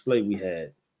the display we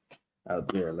had out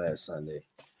there last Sunday.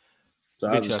 So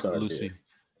I'll Big just shout out to start there. Lucy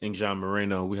and John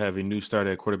Moreno. We have a new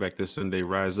starter at quarterback this Sunday.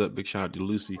 Rise up. Big shout out to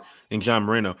Lucy and John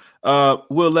Moreno.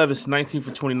 Will Levis, 19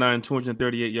 for 29,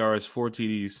 238 yards, 4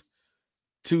 TDs,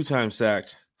 2 times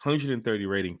sacked, 130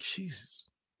 rating. Jesus.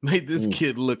 Made this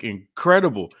kid look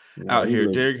incredible out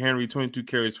here. Derrick Henry, 22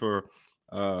 carries for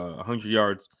 100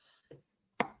 yards.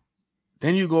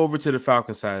 Then you go over to the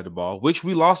Falcons side of the ball, which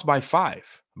we lost by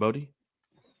 5, Bodie.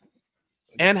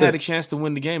 And had a chance to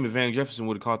win the game if Van Jefferson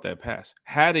would have caught that pass.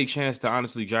 Had a chance to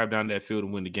honestly drive down that field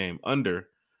and win the game under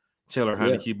Taylor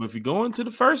Heineke. Yeah. But if you go into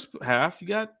the first half, you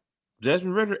got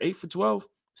Desmond Ridder, 8 for 12,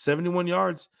 71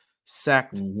 yards,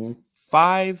 sacked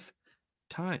 5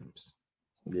 times.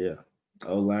 Yeah.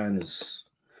 O-line is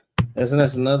 – that's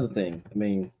another thing. I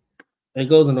mean, it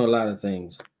goes into a lot of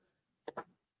things.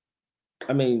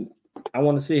 I mean, I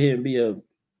want to sit here and be an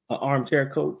armchair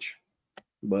coach,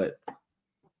 but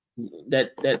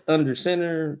that under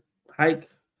center hike,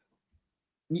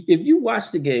 if you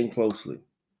watch the game closely,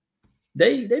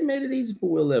 they made it easy for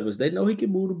Will Levis. They know he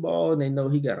can move the ball, and they know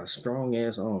he got a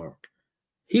strong-ass arm.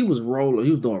 He was rolling.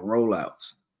 He was doing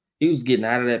rollouts. He was getting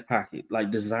out of that pocket,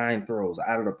 like design throws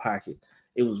out of the pocket.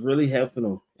 It was really helping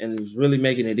him, and it was really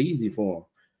making it easy for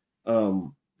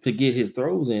him to get his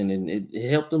throws in, and it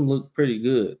helped him look pretty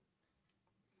good.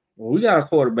 Well, we got a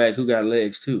quarterback who got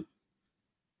legs too,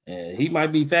 and he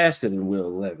might be faster than Will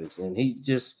Levis, and he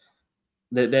just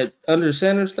that under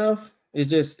center stuff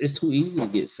it's too easy to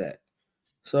get sacked.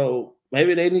 So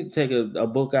maybe they need to take a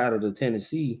book out of the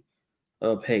Tennessee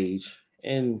page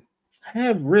and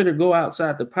have Ridder go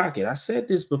outside the pocket. I said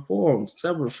this before on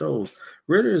several shows.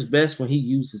 Ridder is best when he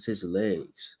uses his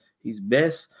legs. He's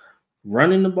best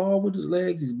running the ball with his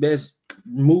legs. He's best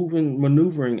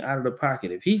maneuvering out of the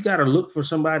pocket. If he's got to look for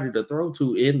somebody to throw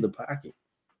to in the pocket,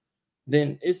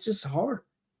 then it's just hard.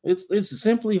 It's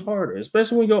simply harder,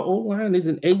 especially when your O-line is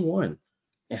an A1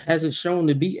 and hasn't shown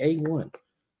to be A1.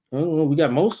 I don't know, we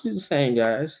got mostly the same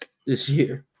guys this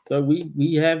year, but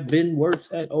we have been worse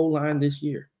at O-line this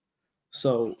year.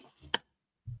 So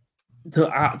to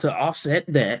offset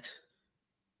that,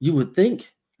 you would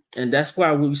think, and that's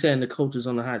why we were saying the coach is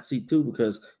on the hot seat too,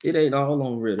 because it ain't all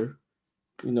on Ridder.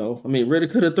 You know, I mean, Ridder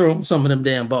could have thrown some of them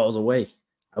damn balls away.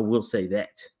 I will say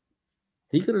that.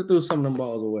 He could have threw some of them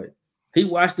balls away. He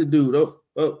watched the dude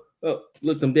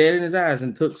looked him dead in his eyes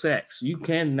and took sacks. You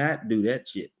cannot do that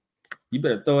shit. You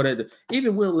better throw it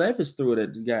even Will Levis threw it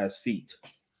at the guy's feet.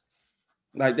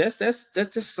 Like that's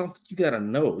just something you gotta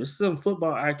know. It's some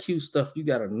football IQ stuff you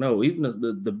gotta know. Even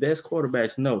the best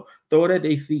quarterbacks know. Throw it at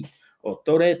their feet or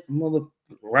throw that mother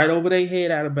right over their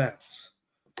head out of bounds.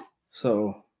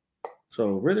 So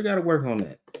really gotta work on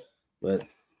that. But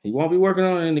he won't be working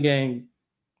on it in the game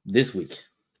this week.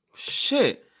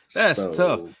 Shit. That's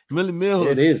tough. Millie Mills.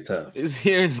 It is tough. Is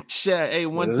here in the chat. Hey,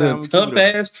 one it's time. A tough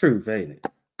ass truth, ain't it?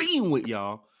 Being with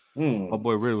y'all. My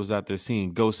boy Ridder was out there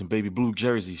seeing ghosts in baby blue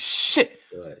jerseys. Shit.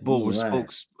 Boy was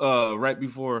spoke right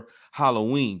before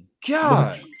Halloween.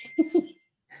 God.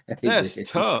 That's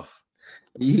tough.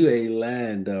 You ain't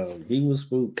lying, dog. He was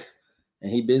spooked.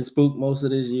 And he been spooked most of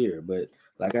this year. But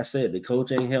like I said, the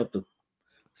coach ain't helped him.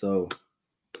 So,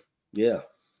 yeah,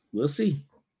 we'll see.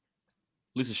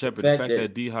 Lisa Shepard, the fact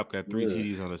that D-Hop got 3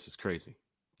 TDs on us is crazy.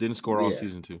 Didn't score all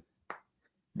season too.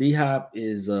 D-Hop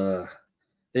is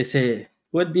they said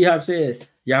what D-Hop said,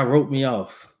 y'all wrote me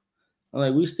off. I'm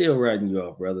like, we still writing you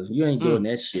off, brothers. You ain't doing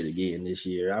that shit again this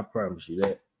year. I promise you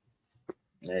that.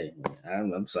 Hey,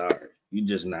 I'm sorry. You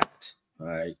just not. All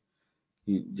right.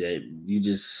 You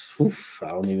just I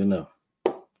don't even know.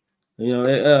 You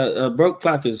know, a broke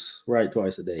clock is right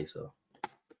twice a day, so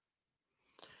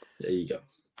there you go.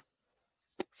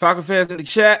 Falcon fans in the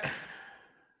chat,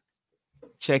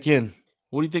 check in.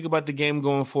 What do you think about the game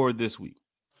going forward this week?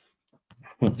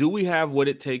 Do we have what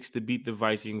it takes to beat the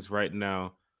Vikings right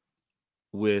now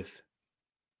with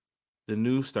the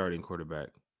new starting quarterback,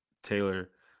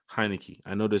 Taylor Heineke?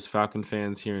 I know there's Falcon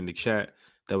fans here in the chat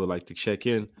that would like to check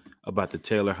in about the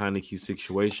Taylor Heineke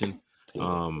situation.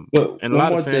 And a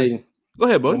lot of fans. Go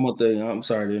ahead, bud. One more thing. I'm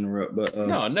sorry to interrupt, but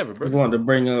no, never, bro. I wanted to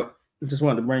bring up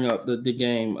the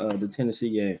game, the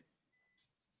Tennessee game.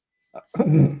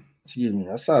 Excuse me.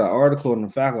 I saw an article in the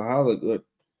Falcoholic.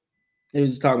 They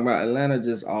was talking about Atlanta.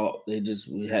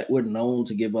 We're known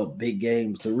to give up big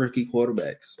games to rookie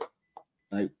quarterbacks.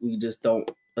 Like we just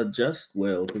don't adjust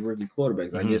well to rookie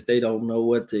quarterbacks. I guess they don't know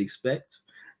what to expect.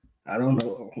 I don't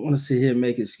know. I want to sit here and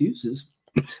make excuses,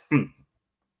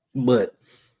 but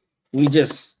we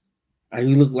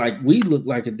look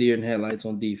like a deer in headlights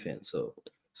on defense. So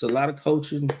it's a lot of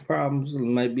coaching problems. There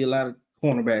might be a lot of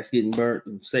cornerbacks getting burnt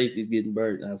and safeties getting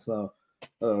burnt. I saw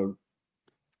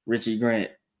Richie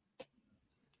Grant.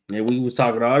 And we was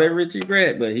talking all that Richie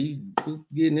Grant, but he was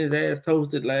getting his ass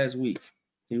toasted last week.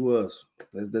 He was.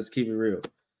 Let's keep it real.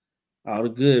 All the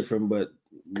good from, but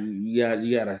you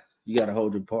gotta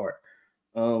hold your part.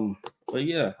 But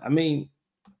yeah, I mean,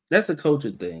 that's a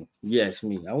coaching thing. You ask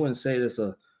me. I wouldn't say that's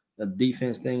a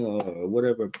defense thing or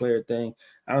whatever player thing.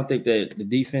 I don't think that the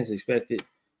defense expected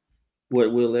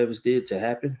what Will Levis did to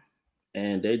happen,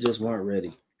 and they just weren't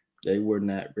ready. They were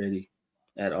not ready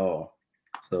at all.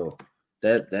 So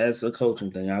that's a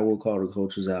coaching thing. I will call the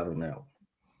coaches out on that one.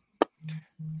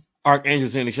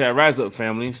 Archangel's in the chat. Rise up,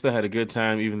 family. Still had a good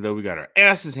time, even though we got our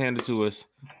asses handed to us.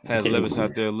 Had Levis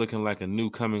out there looking like a new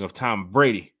coming of Tom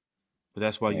Brady. But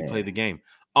that's why you play the game.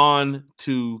 On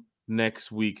to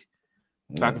next week.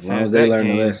 Falcon fans, that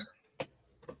game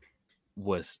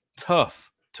was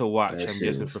tough to watch. I'm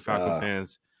guessing for Falcon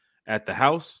fans at the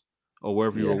house or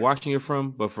wherever you were watching it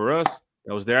from. But for us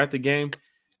that was there at the game,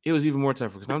 it was even more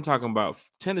tougher because I'm talking about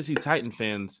Tennessee Titan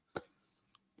fans.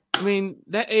 I mean,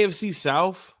 that AFC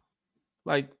South,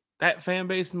 like that fan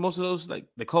base, and most of those, like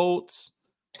the Colts,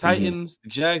 Titans, the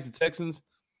Jags, the Texans,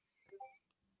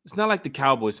 it's not like the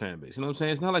Cowboys fan base. You know what I'm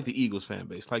saying? It's not like the Eagles fan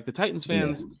base. Like the Titans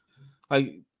fans,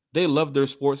 like they love their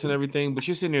sports and everything, but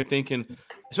you're sitting there thinking,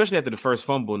 especially after the first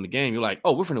fumble in the game, you're like,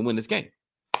 oh, we're going to win this game.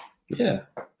 Yeah.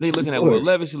 They're looking at Will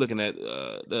Levis. You're looking at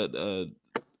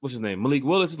what's his name? Malik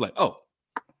Willis. It's like, oh,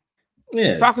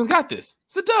 yeah, Falcons got this.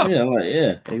 It's a dub.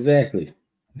 Yeah, exactly.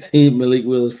 See Malik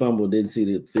Willis fumble, didn't see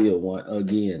the field one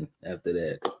again after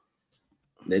that.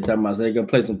 They talking about they're gonna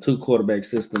play some 2-quarterback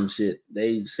system shit.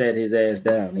 They sat his ass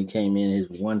down. He came in his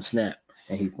one snap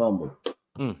and he fumbled.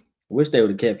 I wish they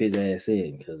would have kept his ass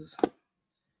in because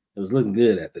it was looking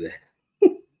good after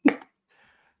that.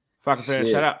 Falcon fans,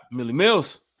 shout out Millie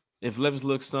Mills. If Levis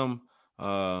looks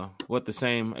the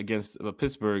same against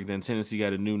Pittsburgh, then Tennessee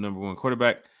got a new number 1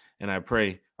 quarterback. And I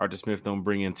pray Arthur Smith don't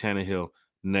bring in Tannehill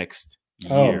next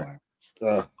year.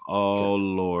 Oh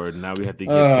Lord! Now we have to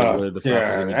get to where the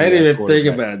Falcons are going to do. I didn't even think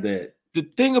about that. The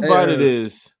thing about it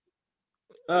is,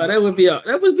 that would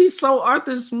be so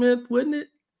Arthur Smith, wouldn't it?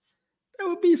 That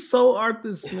would be so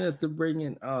Arthur Smith to bring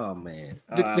in. Oh man!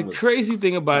 The crazy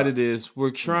thing about it is we're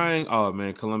trying. Oh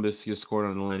man, Columbus just scored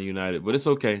on Atlanta United, but it's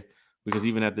okay because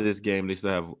even after this game, they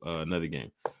still have another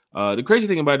game. The crazy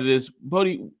thing about it is,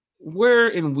 Bodie, we're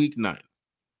in week 9.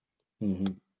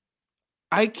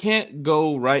 I can't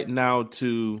go right now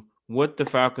to what the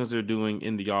Falcons are doing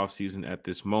in the offseason at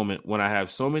this moment when I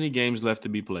have so many games left to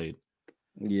be played.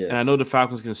 Yeah. And I know the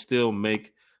Falcons can still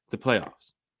make the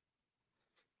playoffs.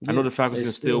 I know the Falcons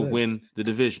can still win the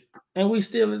division. And we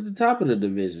still at the top of the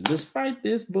division. Despite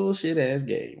this bullshit-ass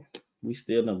game, we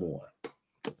still number 1.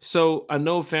 So I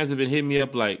know fans have been hitting me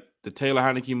up like the Taylor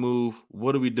Heineke move.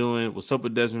 What are we doing? What's up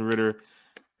with Desmond Ridder?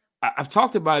 I've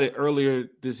talked about it earlier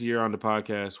this year on the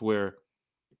podcast where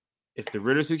if the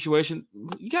Ridder situation,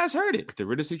 you guys heard it. If the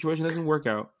Ridder situation doesn't work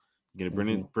out, you're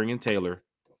going to bring in Taylor.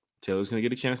 Taylor's going to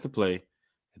get a chance to play.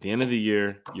 At the end of the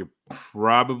year, you're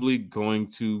probably going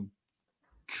to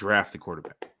draft a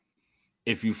quarterback.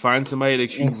 If you find somebody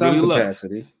that you really love,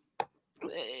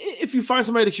 if you find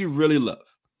somebody that you really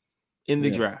love in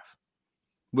the draft,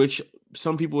 which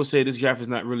some people will say this draft is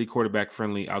not really quarterback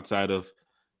friendly outside of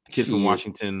the kid from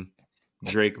Washington,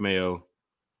 Drake Mayo,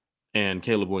 and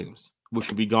Caleb Williams, which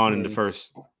will be gone in the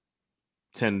first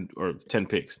 10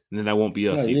 picks. And then that won't be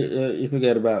us either. You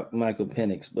forget about Michael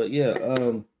Penix. But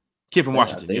kid from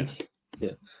Washington,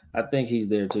 I think he's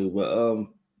there too. But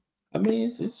I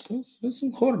mean, it's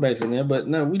some quarterbacks in there, but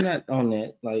no, we're not on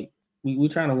that. Like we're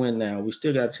trying to win now. We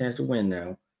still got a chance to win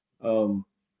now.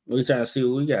 We're trying to see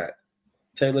what we got.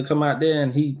 Taylor come out there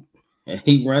and he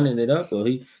running it up, or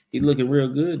he looking real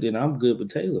good. Then I'm good with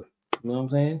Taylor. You know what I'm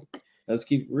saying? Let's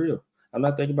keep it real. I'm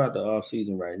not thinking about the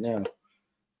offseason right now.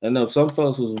 I know some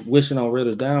folks was wishing on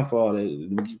Ridder's downfall.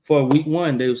 For week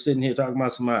 1, they were sitting here talking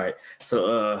about somebody.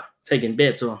 So taking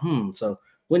bets on So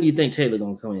when do you think Taylor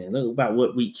gonna come in? Look, about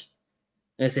what week?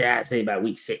 Let's say I say about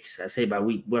week 6. I say about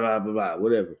week blah blah blah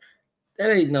whatever.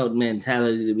 That ain't no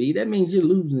mentality to me. That means you're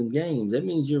losing games. That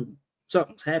means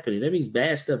something's happening. That means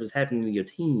bad stuff is happening to your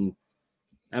team.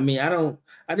 I mean, I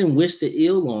didn't wish the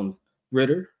ill on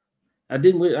Ridder. I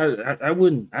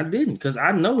didn't because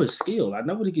I know his skill. I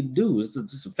know what he can do. It's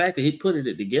just the fact that he put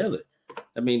it together.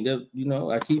 I mean,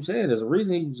 I keep saying there's a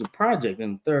reason he was a project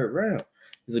in the 3rd round.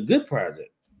 He's a good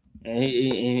project, and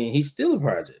he's still a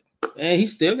project, and he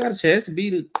still got a chance to be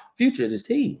the future of this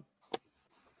team.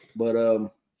 But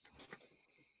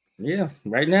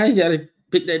right now you got to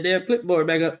pick that damn clipboard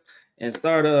back up and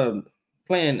start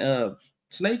playing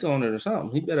snake on it or something.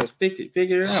 He better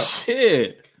figure it out.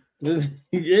 Shit. Yeah,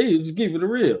 just keep it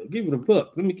real. Keep it a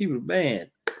puck. Let me keep it a band.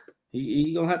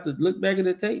 He gonna have to look back at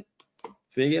the tape,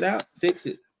 figure it out, fix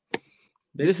it.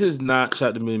 This is not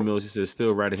shot to Million Mills. He says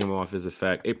still writing him off as a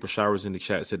fact. April Showers in the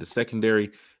chat said the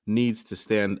secondary needs to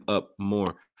stand up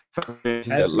more. Hit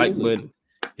that like button,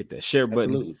 hit that share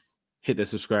button, hit that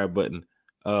subscribe button.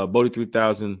 Bodie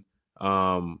 3000.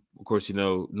 Of course,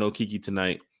 no Kiki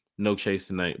tonight, no Chase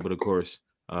tonight, but of course,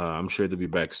 I'm sure they'll be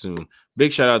back soon.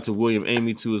 Big shout out to William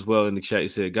Amy too as well in the chat. He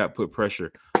said got put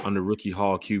pressure on the rookie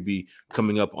Hall QB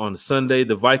coming up on Sunday.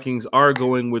 The Vikings are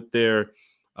going with their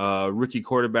rookie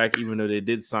quarterback, even though they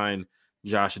did sign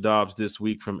Josh Dobbs this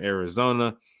week from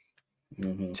Arizona.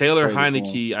 Taylor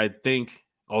Heineke, I think.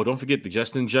 Oh, don't forget the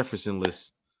Justin Jefferson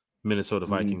list, Minnesota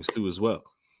Vikings too as well.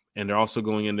 And they're also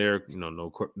going in there,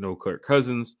 no Kirk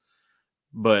Cousins,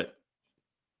 but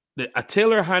a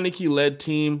Taylor Heineke led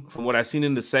team, from what I've seen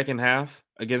in the second half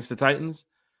against the Titans,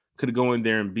 could go in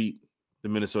there and beat the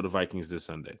Minnesota Vikings this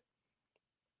Sunday.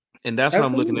 And that's what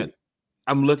I'm looking at.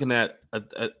 I'm looking at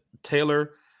a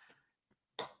Taylor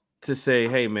to say,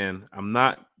 hey, man, I'm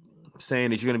not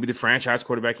saying that you're going to be the franchise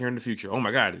quarterback here in the future. Oh,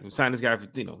 my God, sign this guy for,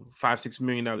 $5-6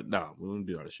 million. No, we don't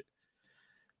do all this shit.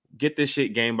 Get this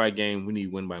shit game by game. We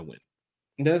need win by win.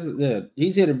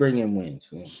 He's here to bring in wins.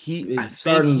 I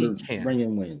think he can bring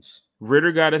in wins.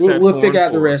 Ritter got us we'll figure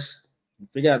out the rest.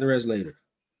 Figure out the rest later.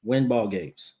 Win ball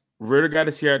games. Ritter got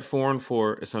us here at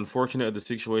 4-4. It's unfortunate the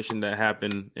situation that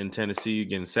happened in Tennessee,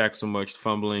 getting sacked so much,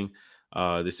 fumbling.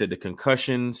 They said the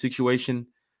concussion situation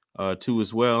too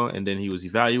as well, and then he was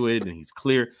evaluated and he's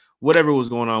clear. Whatever was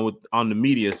going on the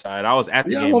media side, I was at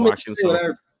the game watching.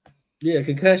 So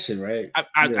concussion, right?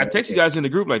 I text you guys in the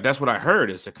group like that's what I heard.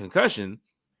 It's a concussion.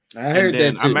 I heard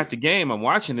that too. I'm at the game. I'm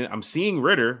watching it. I'm seeing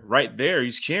Ritter right there.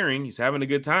 He's cheering. He's having a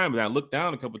good time. And I looked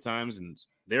down a couple of times, and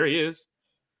there he is.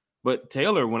 But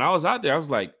Taylor, when I was out there, I was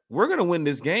like, "We're gonna win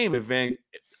this game if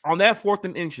on that 4th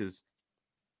and inches."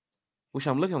 Which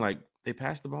I'm looking like they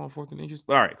passed the ball on 4th and inches.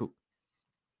 But all right, cool.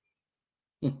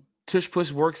 Tush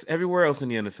push works everywhere else in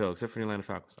the NFL except for the Atlanta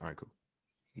Falcons. All right, cool.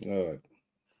 All right.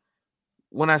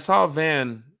 When I saw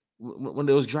Van. When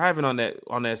they was driving on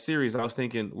that series, I was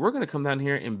thinking, we're going to come down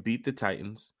here and beat the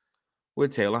Titans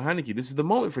with Taylor Heineke. This is the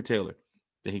moment for Taylor.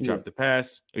 Then he dropped the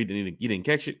pass. He didn't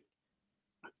catch it.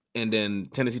 And then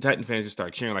Tennessee Titan fans just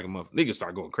start cheering like a motherfucker. Niggas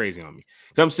start going crazy on me.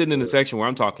 So I'm sitting in the section where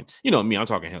I'm talking. You know me, I'm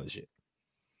talking hella shit.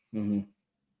 And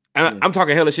I'm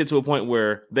talking hella shit to a point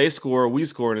where they score, we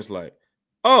score, and it's like,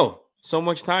 oh, so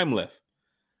much time left.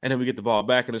 And then we get the ball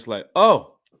back, and it's like,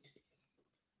 oh,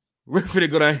 we're going to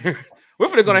go down here. We're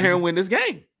going to go down here and win this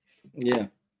game. Yeah.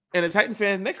 And the Titan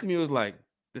fan next to me was like,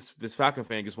 this Falcon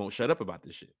fan just won't shut up about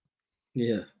this shit.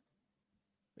 Yeah.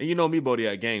 And you know me, Bodie,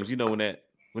 at games. You know when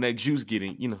that juice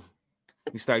getting, you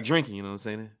start drinking, you know what I'm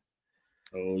saying?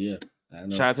 Oh, yeah. I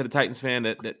know. Shout out to the Titans fan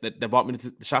that bought me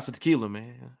the shots of tequila,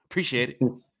 man. Appreciate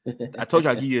it. I told you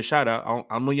I'd give you a shout out.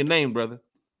 I don't know your name, brother,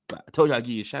 but I told you I'd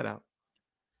give you a shout out.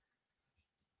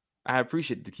 I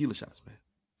appreciate the tequila shots, man.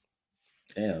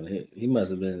 Damn, he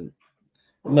must have been...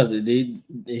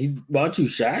 He bought you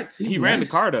shots? He ran the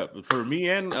card up for me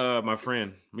and my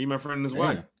friend. Me, my friend, and his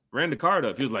wife. Ran the card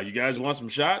up. He was like, you guys want some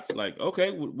shots? Like, okay,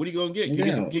 what are you going to get?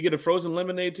 Can you get a frozen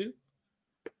lemonade too?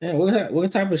 Yeah,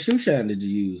 what type of shoe shine did you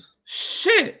use?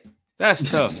 Shit,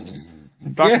 that's tough.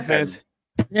 Falcon fans.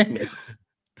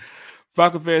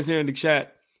 Falcon fans here in the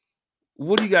chat.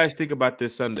 What do you guys think about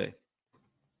this Sunday?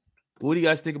 What do you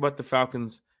guys think about the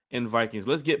Falcons and Vikings?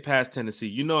 Let's get past Tennessee.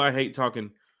 You know I hate talking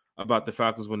about the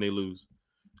Falcons when they lose.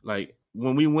 Like,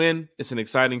 when we win, it's an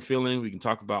exciting feeling. We can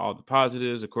talk about all the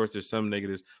positives. Of course, there's some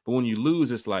negatives. But when you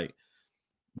lose, it's like,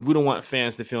 we don't want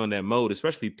fans to feel in that mode,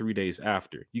 especially 3 days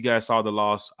after. You guys saw the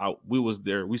loss. We was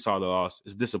there. We saw the loss.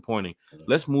 It's disappointing.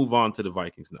 Let's move on to the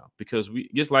Vikings now, because we,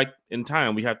 just like in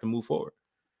time, we have to move forward.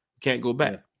 We can't go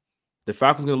back. Yeah. The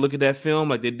Falcons going to look at that film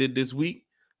like they did this week.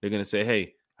 They're going to say,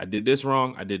 hey, I did this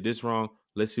wrong. I did this wrong.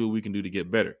 Let's see what we can do to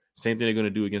get better. Same thing they're going to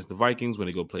do against the Vikings when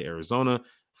they go play Arizona.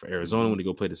 For Arizona, when they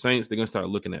go play the Saints, they're going to start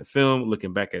looking at film,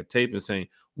 looking back at tape and saying,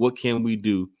 what can we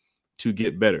do to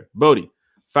get better? Bodie,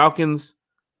 Falcons,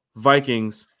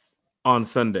 Vikings on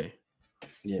Sunday.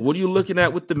 Yes. What are you looking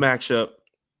at with the matchup?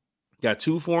 Got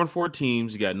 2 4-4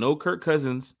 teams. You got no Kirk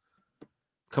Cousins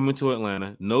coming to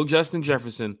Atlanta. No Justin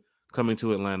Jefferson coming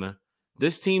to Atlanta.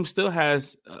 This team still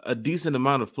has a decent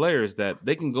amount of players that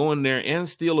they can go in there and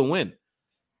steal a win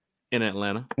in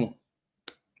Atlanta.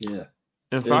 Yeah.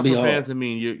 And Falcon fans, I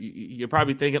mean, you're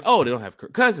probably thinking, oh, they don't have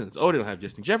Kirk Cousins. Oh, they don't have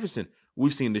Justin Jefferson.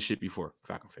 We've seen this shit before,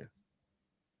 Falcon fans.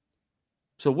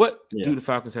 So what do the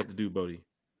Falcons have to do, Bodie,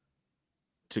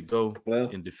 to go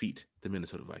and defeat the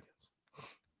Minnesota Vikings?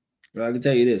 Well, I can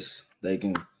tell you this. They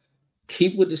can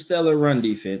keep with the stellar run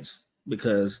defense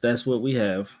because that's what we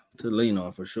have to lean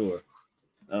on for sure.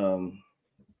 One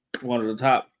of the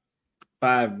top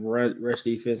 5 rush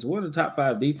defense, one of the top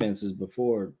 5 defenses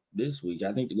before this week.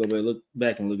 I think to go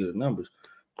back and look at the numbers,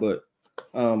 but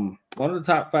one of the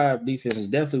top 5 defenses,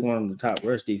 definitely one of the top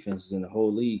rush defenses in the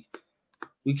whole league.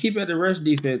 We keep at the rush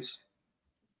defense.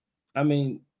 I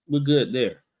mean, we're good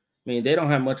there. I mean, they don't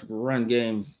have much of a run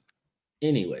game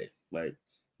anyway. Like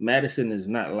Madison is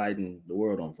not lighting the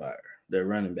world on fire. They're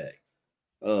running back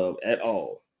at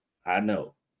all. I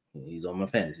know he's on my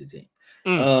fantasy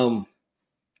team.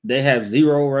 They have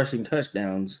 0 rushing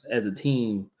touchdowns as a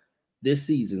team this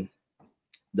season.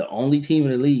 The only team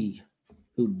in the league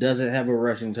who doesn't have a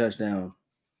rushing touchdown,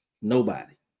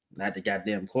 nobody. Not the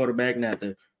goddamn quarterback, not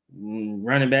the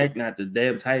running back, not the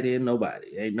damn tight end,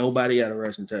 nobody. Ain't nobody got a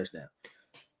rushing touchdown.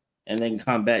 And they can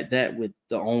combat that with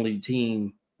the only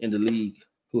team in the league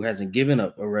who hasn't given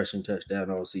up a rushing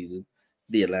touchdown all season,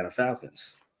 the Atlanta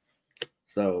Falcons.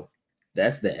 So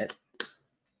that's that.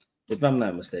 If I'm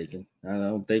not mistaken, I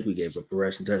don't think we gave up a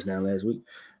rushing touchdown last week.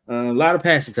 A lot of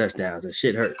passing touchdowns and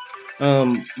shit hurt.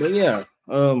 But yeah,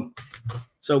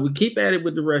 so we keep at it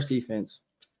with the rush defense,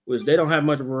 which they don't have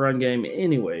much of a run game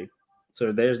anyway.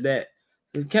 So there's that.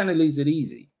 It kind of leaves it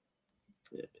easy.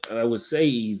 I would say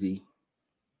easy.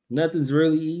 Nothing's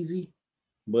really easy,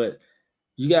 but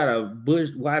you got a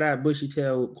wide-eyed,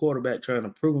 bushy-tailed quarterback trying to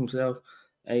prove himself.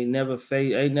 Ain't never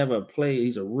played.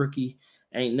 He's a rookie.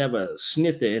 Ain't never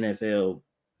sniffed the NFL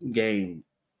game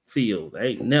field.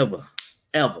 Ain't never,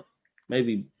 ever.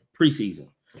 Maybe preseason.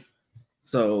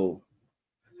 So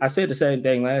I said the same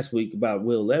thing last week about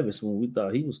Will Levis when we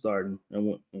thought he was starting,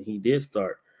 and he did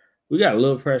start. We got a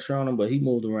little pressure on him, but he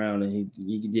moved around and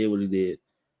he did what he did.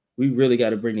 We really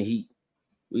got to bring the heat.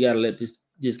 We got to let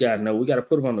this guy know. We got to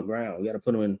put him on the ground. We got to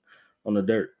put him on the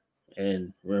dirt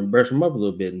and brush him up a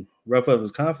little bit and rough up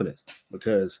his confidence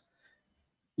because,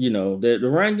 you know, the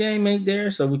run game ain't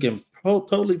there, so we can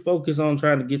totally focus on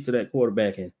trying to get to that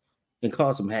quarterback and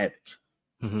cause some havoc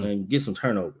and get some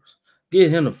turnovers. Get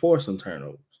him to force some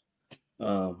turnovers.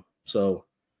 So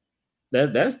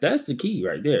that's the key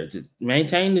right there. To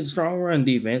maintain the strong run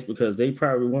defense because they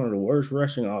probably one of the worst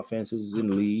rushing offenses in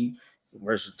the league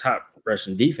versus top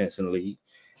rushing defense in the league.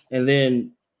 And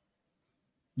then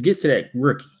get to that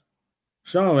rookie.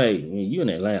 Sean, hey, you in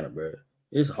Atlanta, bro.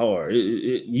 It's hard.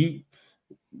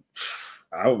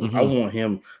 I want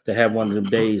him to have one of them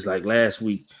days like last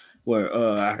week where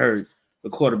I heard the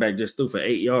quarterback just threw for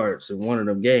 8 yards in one of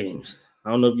them games.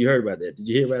 I don't know if you heard about that. Did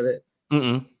you hear about that?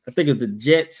 I think it was the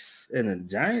Jets and the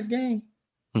Giants game.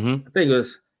 I think it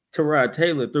was Tyrod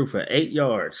Taylor threw for 8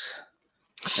 yards.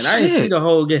 And I didn't see the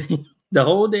whole game, the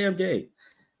whole damn game.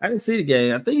 I didn't see the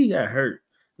game. I think he got hurt.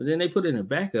 But then they put in a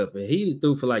backup, and he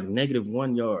threw for like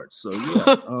 -1 yard. So,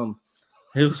 yeah,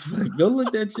 it was like, go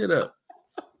look that shit up.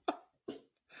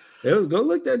 Go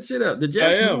look that shit up. The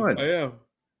Jets won. I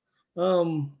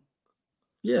am.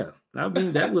 Yeah, I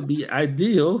mean, that would be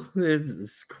ideal.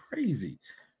 It's crazy.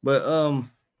 But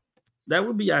that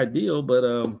would be ideal. But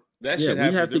that should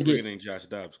happen. We have to get in Josh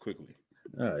Dobbs quickly.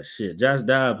 Oh shit, Josh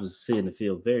Dobbs is seeing the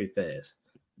field very fast.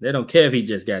 They don't care if he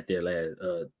just got there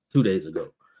 2 days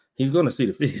ago. He's going to see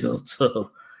the field.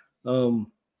 So,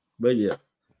 but yeah,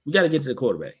 we got to get to the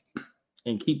quarterback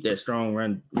and keep that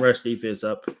strong rush defense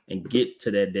up and get to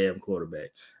that damn quarterback.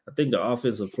 I think the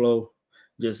offensive flow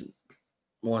just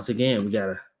once again we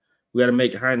gotta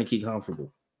make Heineke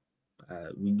comfortable.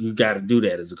 You got to do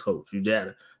that as a coach. You got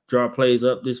to draw plays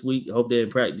up this week. I hope they're in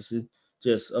practicing.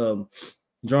 Just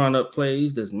drawing up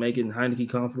plays that's making Heineke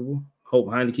comfortable. Hope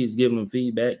Heineke's giving them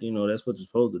feedback. You know, that's what you're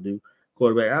supposed to do.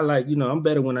 Quarterback, I'm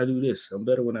better when I do this. I'm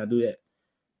better when I do that.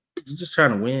 Just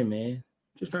trying to win, man.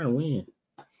 Just trying to win.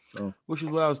 So. Which is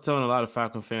what I was telling a lot of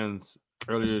Falcon fans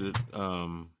earlier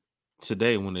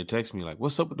today when they text me, like,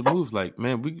 what's up with the moves? Like,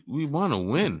 man, we want to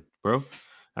win, bro.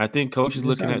 I think coach is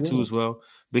looking at too as well.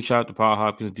 Big shout out to Paul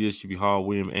Hopkins, DSGB Hall,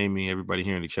 William, Amy, everybody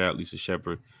here in the chat, Lisa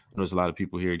Shepard. I know there's a lot of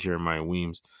people here, Jeremiah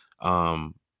Weems.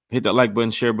 Hit that like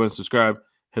button, share button, subscribe.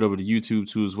 Head over to YouTube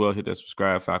too as well. Hit that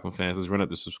subscribe, Falcon fans. Let's run up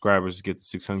the subscribers, get to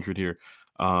 600 here.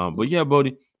 But yeah,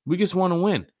 Bodie, we just want to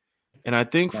win. And I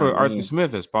think for Arthur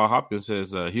Smith, as Paul Hopkins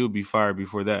says, he'll be fired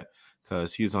before that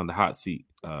because he's on the hot seat.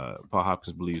 Paul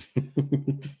Hopkins believes.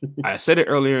 I said it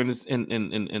earlier in this in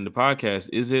the podcast.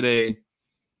 Is it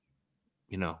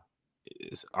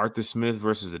is Arthur Smith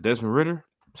versus a Desmond Ridder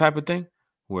type of thing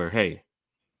where, hey,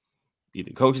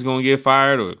 either coach is going to get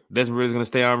fired or Desmond Ridder is going to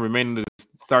stay on remaining the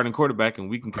starting quarterback and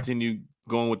we can continue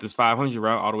going with this 500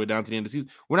 route all the way down to the end of the season.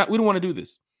 We don't want to do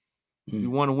this. We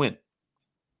want to win.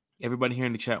 Everybody here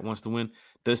in the chat wants to win.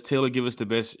 Does Taylor give us the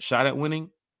best shot at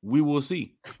winning? We will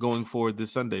see going forward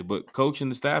this Sunday. But coach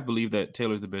and the staff believe that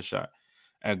Taylor's the best shot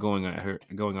at going out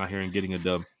here and getting a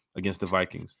dub against the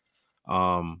Vikings,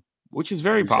 which is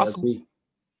very possible.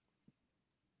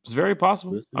 It's very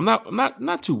possible. I'm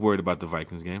not too worried about the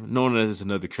Vikings game, knowing that it's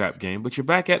another trap game. But you're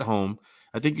back at home.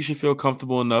 I think you should feel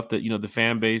comfortable enough that the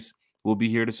fan base will be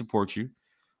here to support you.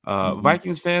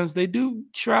 Vikings fans, they do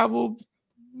travel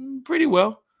pretty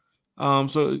well.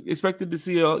 So expected to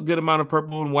see a good amount of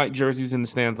purple and white jerseys in the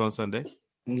stands on Sunday.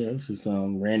 Yeah, this is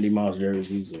some Randy Moss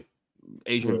jerseys.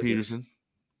 Adrian Peterson.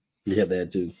 Yeah,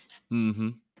 that too.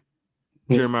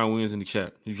 Jeremiah Williams in the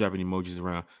chat. He's dropping emojis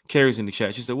around. Carrie's in the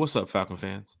chat. She said, "What's up, Falcon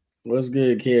fans?" What's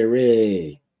good,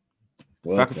 Carrie?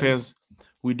 Falcon fans,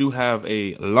 we do have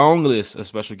a long list of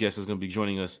special guests that's going to be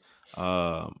joining us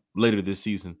later this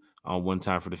season on One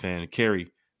Time for the Fan.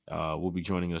 Carrie will be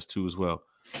joining us too as well.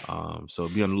 So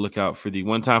be on the lookout for the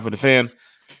One Time for the Fan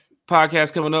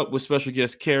podcast coming up with special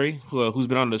guest Carrie, who's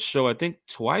been on the show, I think,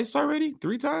 twice already,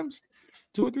 3 times,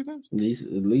 2 or 3 times, at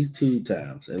least 2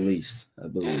 times, at least, I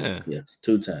believe. Yeah. Yes,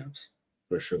 2 times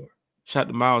for sure. Shout out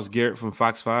to Miles Garrett from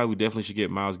Fox 5. We definitely should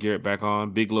get Miles Garrett back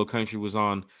on. Big Low Country was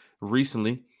on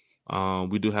recently.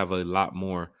 We do have a lot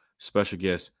more special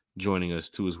guests joining us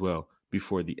too as well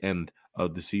before the end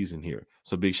of the season here.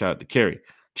 So big shout out to Carrie.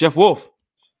 Jeff Wolf.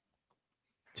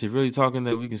 Is he really talking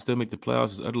that we can still make the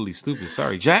playoffs is utterly stupid?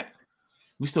 Sorry, Jack.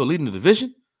 We still leading the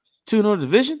division? 2-0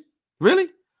 division? Really?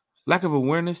 Lack of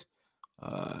awareness.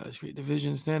 Straight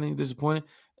division standing. Disappointed.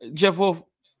 Jeff Wolf,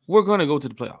 we're going to go to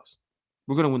the playoffs.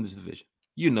 We're going to win this division.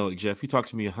 You know it, Jeff. You talked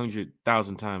to me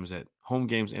 100,000 times at home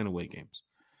games and away games.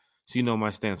 So you know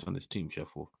my stance on this team,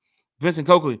 Jeff Wolf. Vincent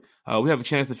Coakley, we have a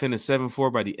chance to finish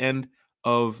 7-4 by the end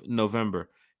of November.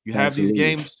 You have these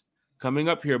games coming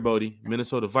up here, Bodie.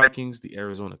 Minnesota Vikings, the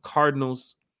Arizona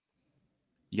Cardinals.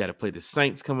 You got to play the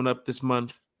Saints coming up this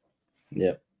month.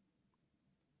 Yep.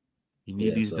 You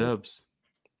need these dubs.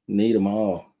 Need them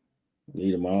all.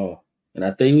 And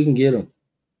I think we can get them.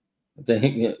 I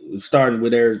think starting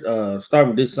with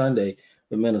this Sunday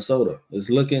with Minnesota. It's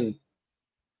looking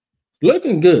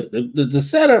good. The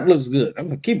setup looks good. I'm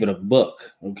going to keep it a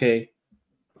buck, okay?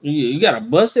 You got a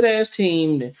busted-ass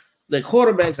team. The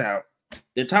quarterback's out.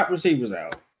 Their top receivers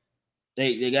out.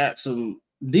 They got some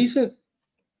decent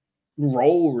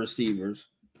role receivers.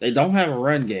 They don't have a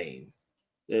run game.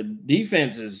 Their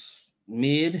defense is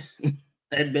mid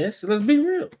at best. Let's be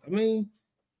real. I mean,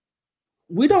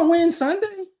 we don't win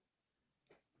Sunday.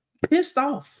 Pissed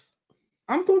off.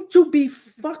 I'm going to be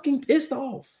fucking pissed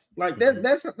off. Like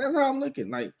that's how I'm looking.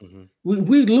 Like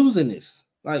we losing this.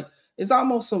 Like it's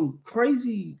almost some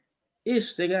crazy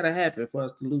ish that gotta happen for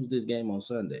us to lose this game on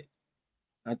Sunday.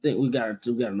 I think we got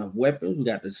enough weapons. We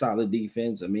got the solid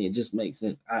defense. I mean, it just makes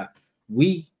sense.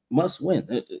 We must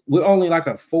win. We're only like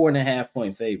a 4.5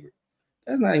 point favorite.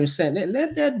 That's not even saying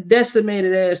that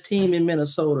decimated ass team in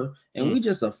Minnesota, and we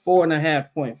just a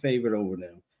 4.5 point favorite over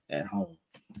them at home.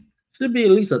 Should be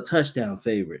at least a touchdown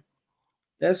favorite.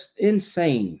 That's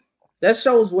insane. That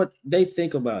shows what they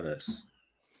think about us,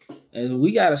 and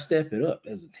we got to step it up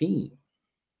as a team.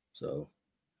 So,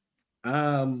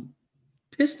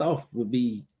 pissed off would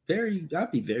be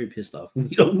I'd be very pissed off when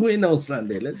we don't win on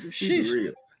Sunday. Let's just be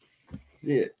real.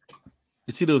 Yeah.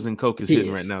 The Tito's and Coke is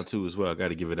hitting right now too as well. I got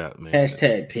to give it out, man.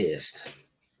 Hashtag pissed.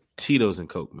 Tito's and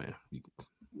Coke, man.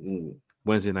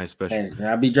 Wednesday night special.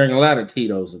 I'll be drinking a lot of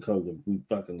Tito's and Coke if we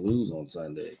fucking lose on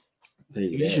Sunday.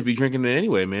 You should be drinking it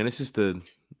anyway, man. It's just the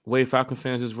way Falcon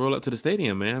fans just roll up to the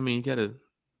stadium, man. I mean, you gotta.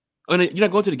 Oh, you're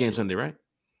not going to the game Sunday, right?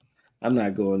 I'm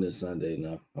not going this Sunday.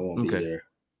 No, I won't be there.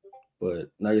 But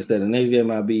like I said, the next game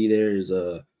I'll be there is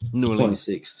New Orleans.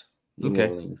 26th. Okay.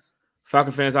 Orleans.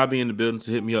 Falcon fans, I'll be in the building,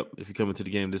 so hit me up if you're coming to the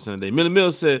game this Sunday. Miller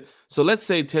Mills said, so let's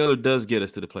say Taylor does get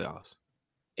us to the playoffs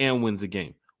and wins the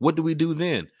game. What do we do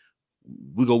then?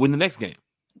 We go win the next game.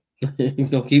 We're going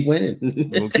to keep winning. We're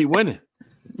going to keep winning.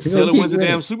 Taylor wins the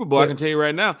damn Super Bowl, I can tell you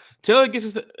right now. Taylor gets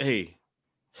us to – hey,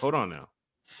 hold on now.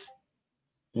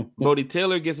 Bodie,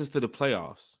 Taylor gets us to the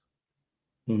playoffs,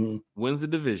 wins the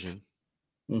division.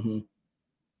 We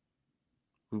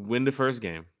win the first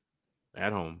game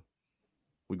at home.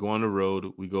 We go on the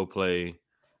road. We go play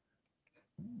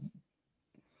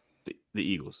the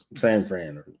Eagles. San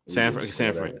Fran. Taylor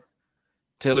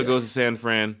goes to San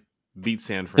Fran, beats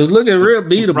San Fran. It's looking real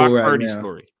beatable right Purdy now.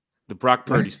 Story. The Brock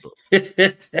Purdy story.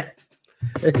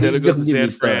 Taylor goes to San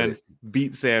Fran,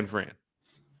 beats San Fran.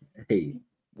 Hey.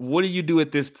 What do you do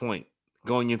at this point?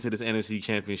 going into this NFC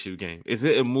Championship game? Is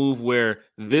it a move where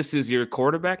this is your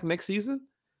quarterback next season?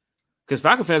 Because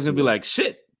Falcon fans are going to be like,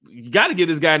 shit, you got to give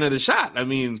this guy another shot. I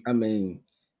mean,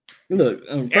 look,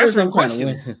 he's first answering I'm trying to win.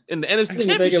 questions in the NFC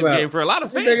Championship game for a lot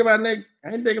of fans. I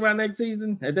ain't thinking about next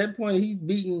season. At that point, he's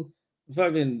beating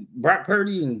fucking Brock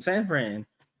Purdy and San Fran.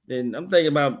 Then I'm thinking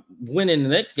about winning the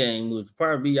next game, which would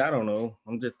probably be, I don't know.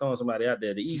 I'm just throwing somebody out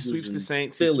there. He sweeps the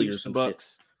Saints, Philly, he sweeps the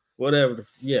Bucks, shit. Whatever.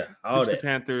 All sweeps that. the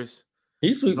Panthers.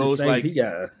 He sweeps the Saints. Like he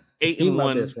got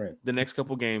 8-1 the next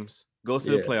couple games. Goes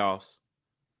to the playoffs.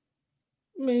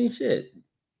 I mean, shit.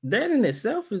 That in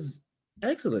itself is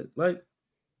excellent. Like,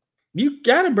 you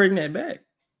got to bring that back.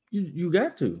 You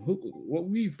got to. What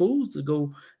we fools to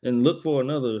go and look for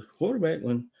another quarterback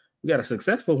when we got a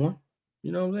successful one?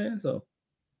 You know what I'm saying? So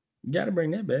you got to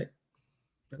bring that back.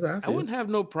 That's how I feel. I wouldn't have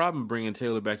no problem bringing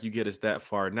Taylor back. You get us that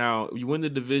far. Now you win the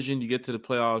division, you get to the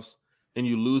playoffs, and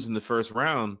you lose in the first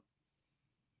round.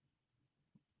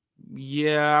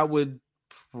 Yeah, I would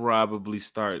probably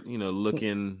start,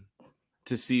 looking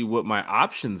to see what my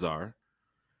options are.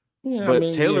 Yeah,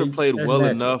 but Taylor played well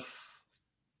enough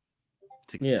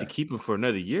to keep him for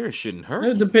another year. It shouldn't hurt.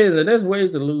 It depends. There's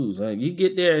ways to lose. Like, you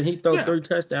get there and he throws 3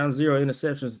 touchdowns, 0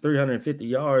 interceptions, 350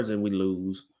 yards, and we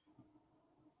lose.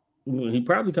 He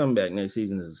probably coming back next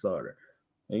season as a starter.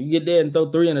 And you get there and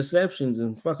throw 3 interceptions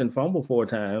and fucking fumble 4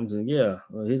 times, and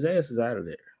his ass is out of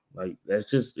there. Like, that's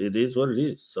just, it is what it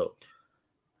is. So,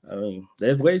 I mean,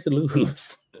 there's ways to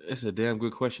lose. It's a damn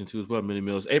good question, too, as well, Mini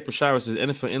Mills. April Shire says,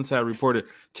 NFL Inside reported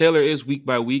Taylor is week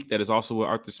by week. That is also what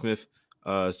Arthur Smith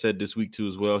said this week, too,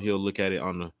 as well. He'll look at it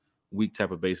on a week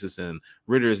type of basis, and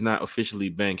Ritter is not officially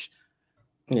benched.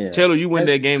 Yeah. Taylor, you win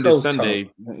that game this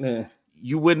Sunday.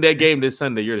 You win that game this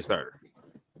Sunday, you're the starter.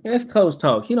 That's coach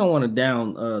talk. He don't want to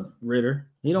down Ritter.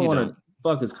 He don't want to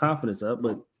fuck his confidence up,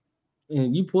 but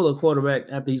you pull a quarterback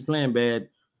after he's playing bad, I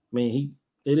mean,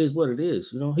 it is what it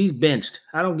is. He's benched.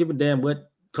 I don't give a damn what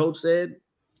coach said.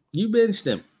 You benched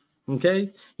him,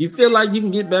 okay? You feel like you can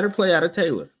get better play out of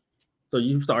Taylor, so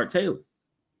you start Taylor.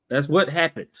 That's what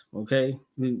happened, okay?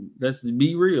 Let's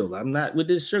be real. I'm not with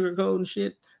this sugarcoat and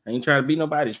shit. I ain't trying to be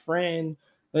nobody's friend.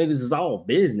 Like, this is all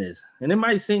business, and it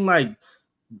might seem like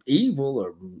evil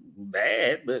or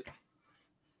bad, but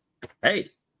hey,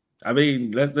 I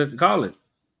mean, let's call it.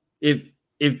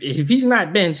 If he's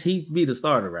not benched, he'd be the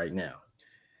starter right now.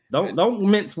 Don't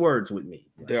mince words with me.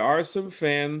 There are some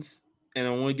fans, and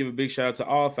I want to give a big shout out to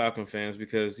all Falcon fans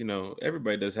because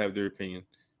everybody does have their opinion,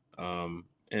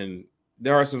 and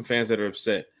there are some fans that are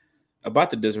upset about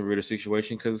the Desmond Ritter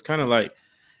situation because it's kind of like,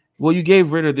 well, you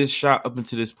gave Ritter this shot up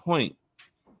until this point,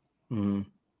 and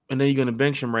then you're going to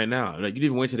bench him right now. Like, you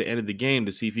didn't wait to the end of the game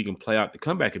to see if he can play out the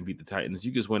comeback and beat the Titans.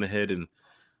 You just went ahead and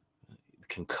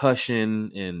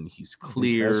concussion, and he's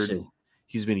cleared.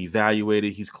 He's been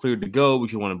evaluated. He's cleared to go,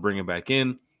 but you want to bring him back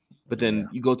in. But then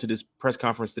you go to this press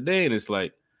conference today, and it's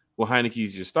like, well,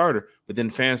 Heineke's your starter. But then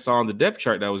fans saw on the depth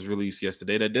chart that was released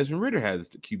yesterday that Desmond Ritter has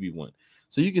the QB1.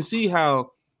 So you can see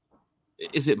how,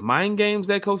 is it mind games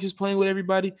that coach is playing with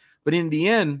everybody? But in the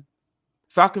end,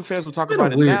 Falcon fans will talk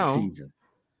about it now. Season.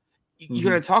 You're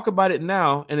going to talk about it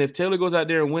now, and if Taylor goes out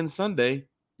there and wins Sunday,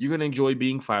 you're going to enjoy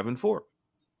being 5-4.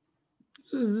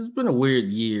 It's been a weird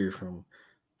year from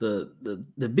the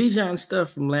Bijan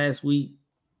stuff from last week.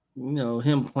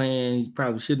 Him playing, he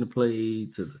probably shouldn't have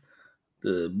played, to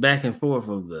the back and forth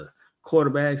of the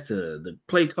quarterbacks, to the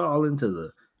play calling,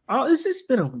 it's just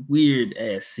been a weird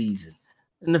ass season.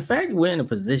 And the fact that we're in the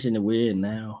position that we're in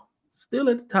now, still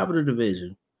at the top of the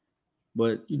division,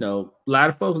 but a lot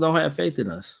of folks don't have faith in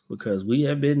us because we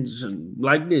have been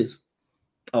like this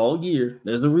all year.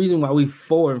 There's a reason why we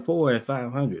 4-4 and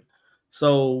 500.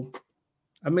 So,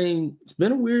 I mean, it's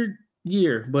been a weird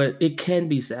year, but it can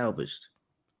be salvaged.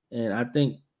 And I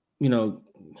think,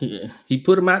 he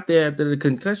put him out there after the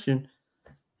concussion.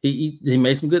 He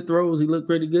made some good throws. He looked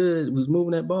pretty good. He was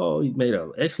moving that ball. He made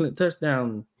an excellent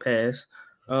touchdown pass.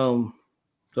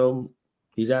 So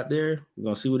he's out there. We're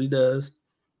going to see what he does.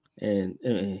 And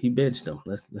he benched him.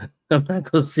 I'm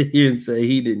not going to sit here and say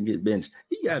he didn't get benched.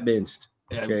 He got benched.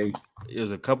 Okay. There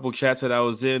was a couple chats that I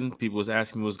was in. People was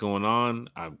asking me what's going on.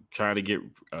 I'm trying to get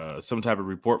some type of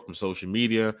report from social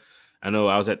media. I know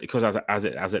I was at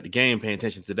the game paying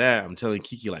attention to that. I'm telling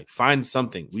Kiki, like, find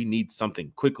something. We need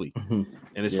something quickly. And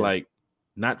it's like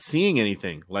not seeing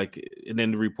anything. Like, and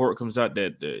then the report comes out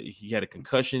that he had a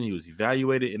concussion. He was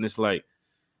evaluated. And it's like,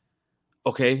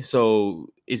 okay, so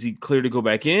is he clear to go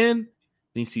back in?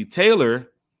 Then you see Taylor.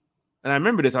 And I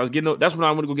remember this. That's when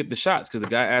I went to go get the shots because the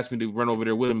guy asked me to run over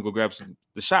there with him and go grab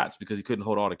the shots because he couldn't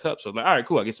hold all the cups. So I was like, all right,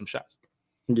 cool. I get some shots.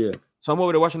 Yeah. So I'm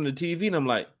over there watching the TV and I'm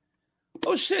like,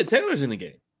 oh shit, Taylor's in the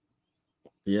game.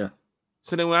 Yeah.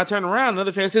 So then when I turn around,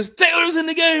 another fan says, Taylor's in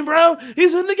the game, bro.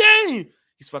 He's in the game.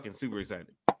 He's fucking super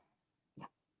excited.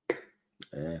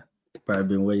 Yeah. Probably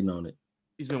been waiting on it.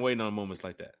 He's been waiting on moments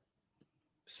like that.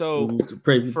 So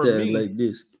pray for for me, like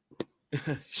this.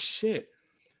 shit.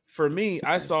 For me,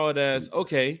 I saw it as,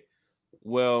 okay,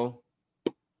 well,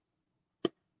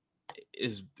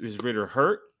 is Ritter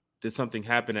hurt? Did something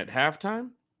happen at halftime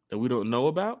that we don't know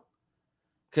about?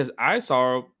 Because I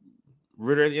saw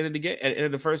Ritter at the end of the game, at the end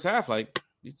of the first half, like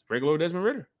he's regular Desmond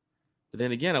Ritter. But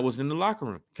then again, I wasn't in the locker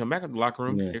room. Come back in the locker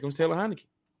room. Yeah. Here comes Taylor Heineke.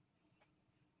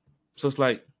 So it's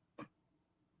like,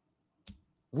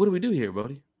 what do we do here,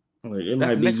 buddy? Like, it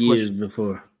might be years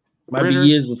before. Might be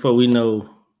years before we know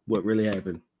what really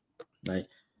happened. Like,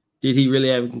 did he really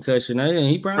have a concussion?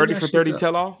 He probably 30 for 30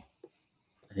 tell all.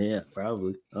 Yeah,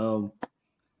 probably.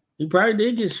 He probably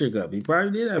did get shook up. He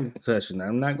probably did have a concussion.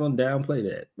 I'm not going to downplay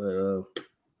that, but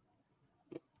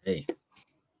hey,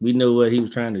 we know what he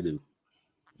was trying to do.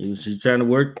 He was just trying to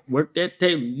work that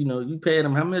Taylor. You know, you paying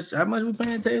him how much we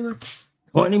paying Taylor?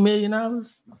 $20 million.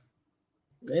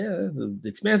 Yeah, it's an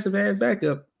expensive ass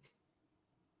backup.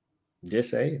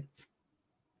 Just saying.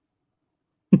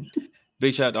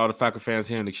 Big shout out to all the Falcon fans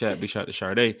here in the chat. Big shout out to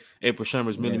Sade, April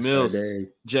Schummers, Millie Mills,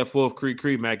 Jeff Wolf,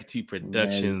 Creek, Maggie T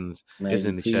Productions is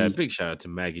in the chat. Big shout out to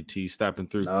Maggie T stopping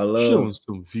through, showing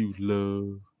some view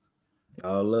love.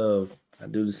 All love. I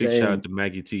do the same. Big shout out to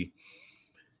Maggie T.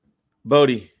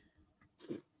 Bodie,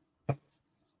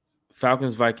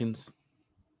 Falcons, Vikings.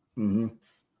 Mm-hmm.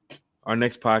 Our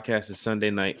next podcast is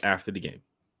Sunday night after the game.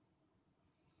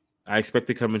 I expect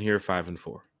to come in here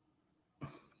 5-4.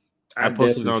 I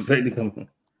posted on.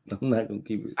 I'm not gonna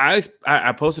keep it.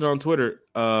 I posted on Twitter.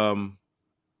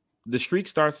 The streak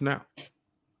starts now.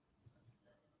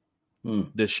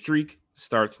 The streak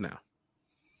starts now.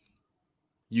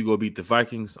 You go beat the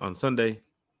Vikings on Sunday.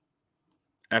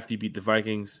 After you beat the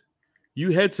Vikings,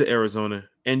 you head to Arizona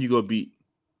and you go beat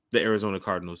the Arizona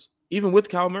Cardinals, even with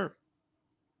Kyle Murray.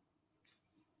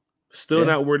 Still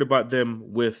not worried about them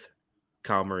with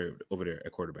Kyle Murray over there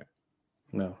at quarterback.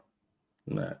 No,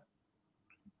 I'm not.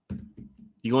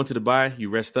 You go into the bye, you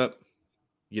rest up,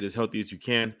 you get as healthy as you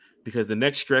can, because the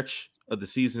next stretch of the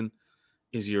season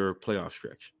is your playoff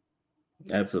stretch.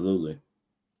 Absolutely.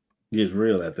 It gets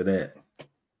real after that.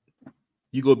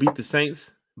 You go beat the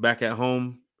Saints back at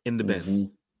home in the Benz.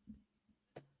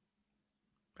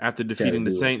 After defeating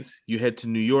the Saints, you head to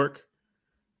New York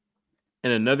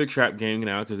and another trap game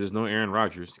now because there's no Aaron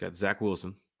Rodgers. You got Zach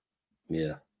Wilson.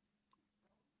 Yeah.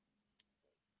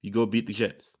 You go beat the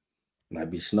Jets. Might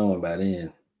be snowing by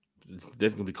then. It's definitely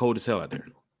going to be cold as hell out there.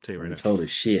 I'll tell you right now. Cold as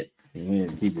shit.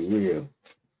 Man, keep it real.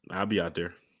 I'll be out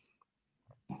there.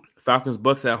 Falcons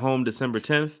Bucks at home December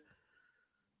 10th.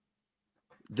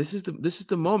 This is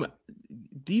the moment.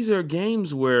 These are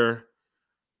games where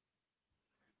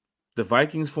the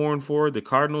Vikings 4-4, the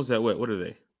Cardinals at what are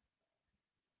they?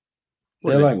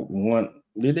 They're like one.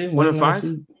 Did they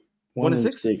 1-5?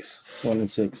 1-6.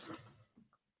 1-6.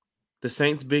 The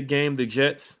Saints big game. The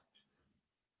Jets.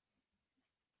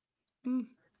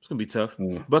 It's gonna be tough.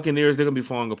 Buccaneers, they're gonna be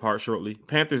falling apart shortly.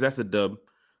 Panthers, that's a dub.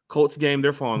 Colts game,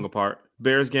 they're falling apart.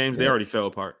 Bears games, they already fell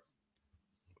apart.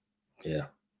 Yeah.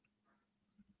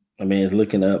 I mean, it's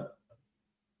looking up.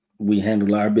 We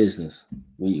handle our business.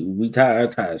 We tie our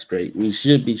ties straight. We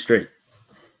should be straight.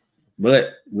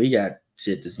 But we got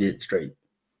shit to get straight.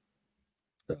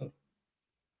 So,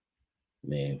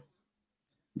 man,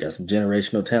 got some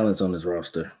generational talents on this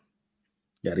roster.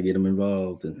 Got to get them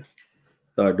involved and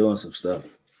start doing some stuff.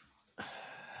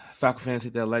 Falcon fans,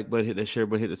 hit that like button, hit that share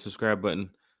button, hit the subscribe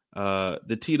button.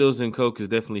 The Tito's and Coke is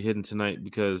definitely hidden tonight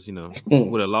because, you know,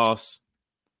 with a loss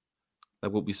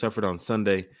like what we suffered on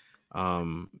Sunday,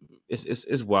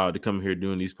 it's wild to come here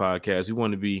doing these podcasts. We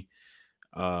want to be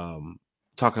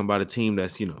talking about a team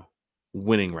that's, you know,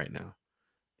 winning right now.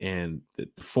 And the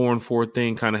 4-4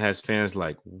 thing kind of has fans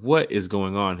like, what is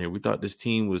going on here? We thought this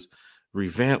team was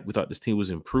revamped. We thought this team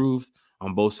was improved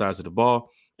on both sides of the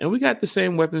ball. And we got the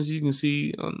same weapons you can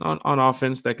see on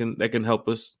offense that can help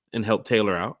us and help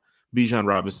Taylor out. Bijan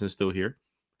Robinson's still here.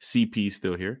 CP's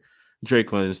still here.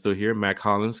 Drake London's still here. Mac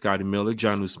Hollins, Scotty Miller,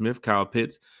 Jonnu Smith, Kyle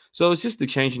Pitts. So it's just the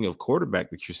changing of quarterback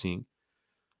that you're seeing.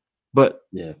 But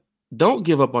don't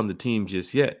give up on the team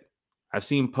just yet. I've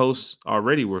seen posts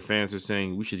already where fans are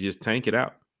saying we should just tank it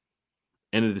out.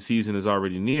 End of the season is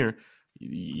already near.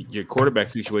 Your quarterback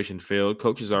situation failed.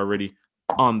 Coach is already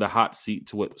on the hot seat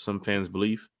to what some fans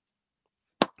believe.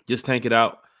 Just tank it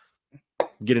out.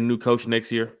 Get a new coach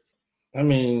next year. I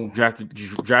mean, draft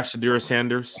Shedeur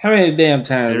Sanders. How many damn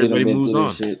times everybody moves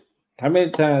on? Shit? How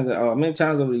many times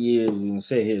over the years we can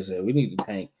sit here and say we need to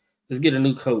tank? Let's get a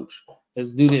new coach.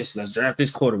 Let's do this. Let's draft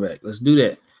this quarterback. Let's do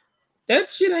that.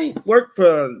 That shit ain't work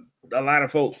for a lot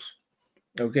of folks.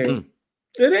 Okay,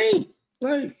 It ain't.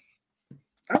 Like,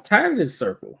 I'm tired of this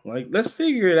circle. Like, let's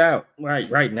figure it out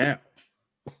right now.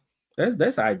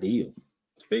 That's ideal.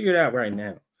 Let's figure it out right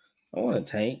now. I want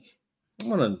to tank. I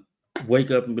want to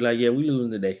wake up and be like, yeah, we losing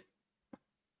today.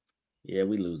 Yeah,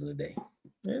 we losing today.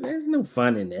 There's no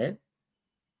fun in that.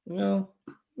 You know,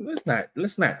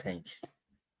 let's not tank.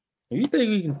 If you think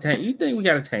we can tank, you think we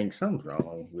got to tank. Something's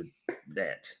wrong with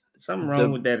that. Something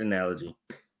wrong with that analogy.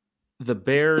 The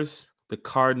Bears, the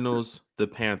Cardinals, the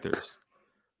Panthers,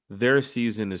 their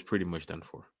season is pretty much done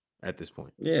for at this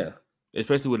point. Yeah.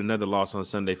 Especially with another loss on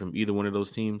Sunday from either one of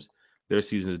those teams, their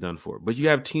season is done for. But you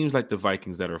have teams like the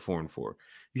Vikings that are 4-4.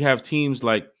 You have teams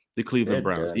like the Cleveland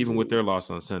Browns, even with their loss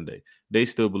on Sunday, they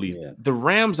still believe. Yeah. The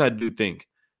Rams, I do think,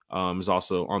 is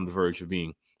also on the verge of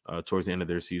being towards the end of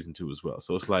their season too as well.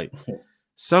 So it's like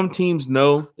some teams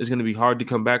know it's going to be hard to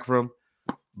come back from,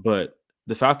 but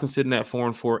the Falcons sitting at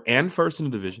 4-4 and first in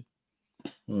the division.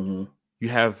 Mm-hmm. You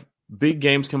have big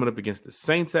games coming up against the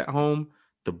Saints at home,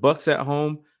 the Bucks at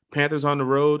home, Panthers on the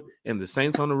road, and the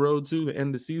Saints on the road too to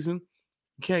end the season.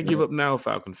 You can't give up now,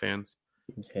 Falcon fans.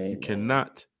 You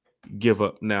cannot give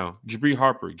up now. Jabri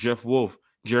Harper, Jeff Wolf,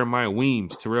 Jeremiah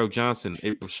Weems, Terrell Johnson,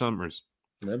 April Summers.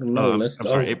 Let them know. I'm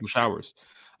sorry, April Showers.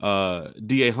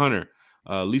 D.A. Hunter,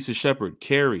 Lisa Shepard,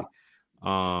 Carey,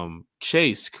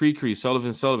 Chase, Cree,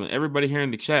 Sullivan, everybody here in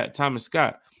the chat, Thomas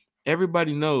Scott.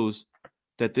 Everybody knows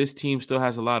that this team still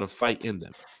has a lot of fight in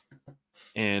them.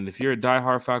 And if you're a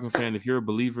diehard Falcon fan, if you're a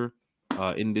believer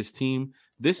in this team,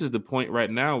 this is the point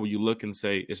right now where you look and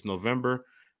say, it's November.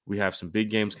 We have some big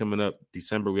games coming up.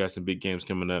 December, we have some big games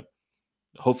coming up.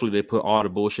 Hopefully they put all the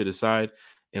bullshit aside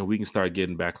and we can start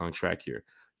getting back on track here.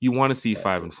 You want to see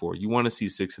 5-4. You want to see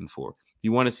 6-4.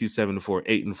 You want to see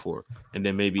 7-4, 8-4, and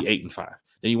then maybe 8-5.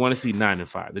 Then you want to see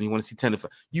 9-5. Then you want to see 10-5.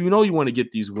 You know you want to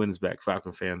get these wins back,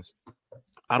 Falcon fans.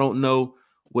 I don't know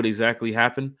what exactly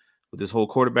happened with this whole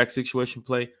quarterback situation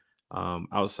play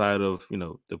outside of,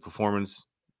 the performance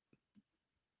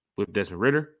with Desmond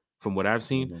Ridder. From what I've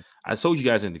seen, I told you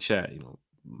guys in the chat,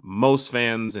 most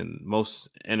fans and most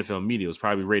NFL media was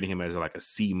probably rating him as like a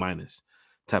C-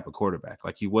 type of quarterback.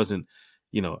 Like he wasn't,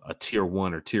 a tier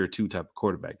 1 or tier 2 type of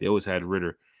quarterback. They always had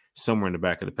Ridder somewhere in the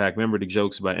back of the pack. Remember the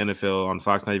jokes about NFL on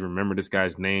Fox? Not even remember this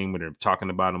guy's name when they're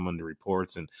talking about him on the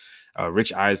reports. And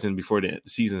Rich Eisen, before the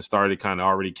season started, kind of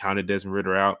already counted Desmond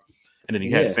Ridder out. And then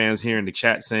you had fans here in the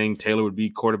chat saying Taylor would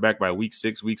be quarterback by week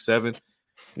 6, week 7.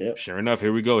 Yep. Sure enough,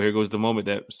 here we go. Here goes the moment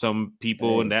that some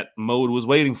people in that mode was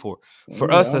waiting for. For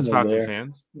us as Falcon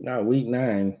fans. Not week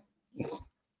 9.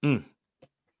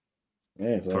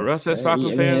 Yeah, so, for us as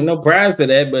Falcon fans. No prize for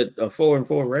that, but a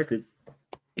 4-4 record.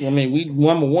 I mean, we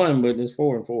 1-1, but it's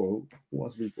 4-4. Who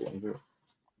wants to be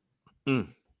 4-4?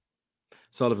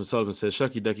 Sullivan says,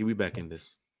 Shucky Ducky, we back in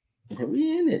this.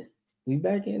 We in it. We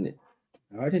back in it.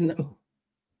 I already know.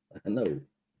 I know.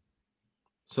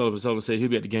 Sullivan said he'll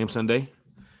be at the game Sunday.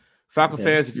 Falcon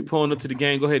fans, if you're pulling up to the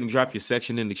game, go ahead and drop your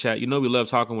section in the chat. We love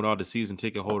talking with all the season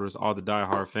ticket holders, all the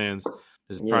diehard fans.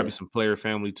 There's probably some player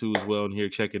family too as well in here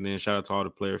checking in. Shout out to all the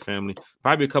player family.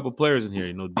 Probably a couple players in here.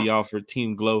 D. Alfred,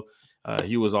 Team Glow.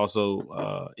 He was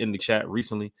also in the chat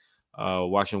recently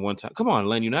watching one time. Come on,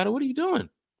 Atlanta United. What are you doing?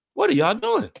 What are y'all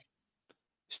doing?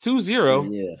 It's 2-0.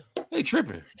 Yeah. They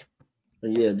tripping.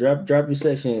 Yeah, drop your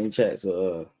section in the chat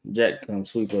so Jack come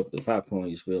sweep up the popcorn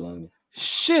you spill on you.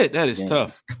 Shit, that is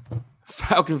tough.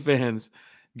 Falcon fans,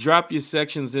 drop your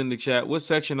sections in the chat. What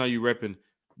section are you repping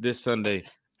this Sunday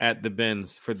at the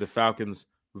Benz for the Falcons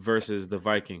versus the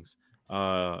Vikings?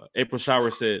 April Shower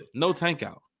said, no tank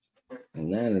out.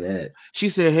 None of that. She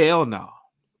said, hell no.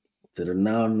 To the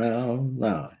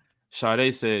no.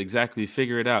 Sade said, exactly,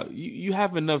 figure it out. You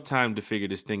have enough time to figure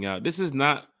this thing out. This is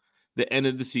not the end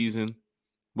of the season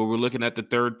where we're looking at the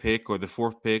 3rd pick or the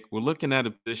 4th pick. We're looking at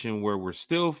a position where we're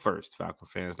still first, Falcon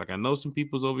fans. Like, I know some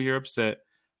people's over here upset.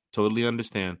 Totally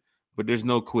understand. But there's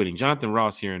no quitting. Jonathan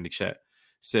Ross here in the chat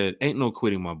said, ain't no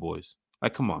quitting, my boys.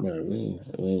 Like, come on. No,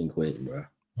 we ain't quitting, bro.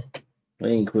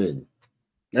 We ain't quitting.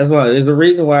 That's why there's a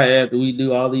reason why after we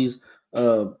do all these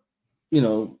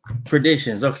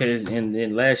predictions. Okay, and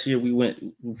then last year we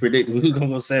predicted we was gonna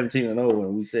go 17-0,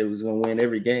 and we said we was gonna win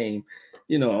every game,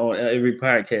 on every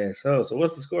podcast. So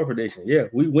what's the score prediction? Yeah,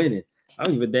 we winning. I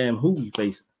don't give a damn who we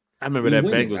facing. I remember that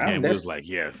Bengals game. It was like,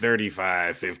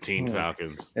 35-15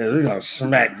 Falcons. Yeah, we're gonna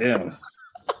smack them.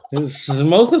 Most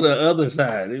of the other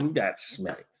side, we got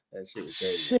smacked. That shit was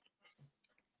crazy.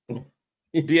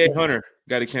 D.A. Hunter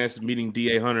got a chance of meeting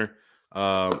D.A. Hunter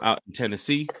out in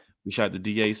Tennessee. We shot the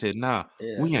DA. He said, "Nah,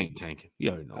 Yeah. we ain't tanking. You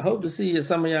already know." I hope to see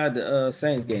some of y'all at the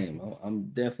Saints game. I'm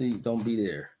definitely gonna be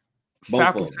there. Both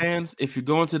Falcon of them. fans, if you're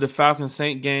going to the Falcon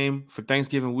Saint game for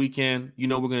Thanksgiving weekend, you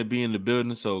know we're going to be in the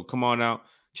building. So come on out,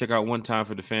 check out One Time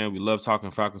for the Fan. We love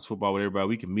talking Falcons football with everybody.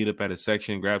 We can meet up at a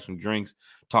section, grab some drinks,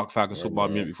 talk Falcons football a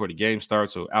minute before the game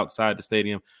starts. So outside the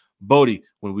stadium, Bodie,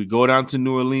 when we go down to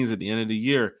New Orleans at the end of the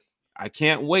year, I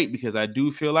can't wait because I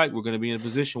do feel like we're going to be in a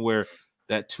position where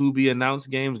that to be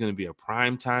announced game is going to be a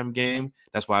prime time game.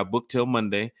 That's why I booked till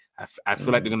Monday. I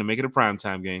feel like they're going to make it a prime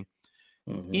time game,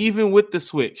 even with the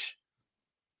switch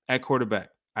at quarterback.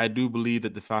 I do believe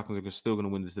that the Falcons are still going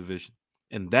to win this division.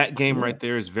 And that game right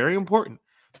there is very important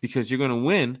because you're going to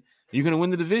win. You're going to win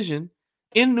the division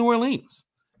in New Orleans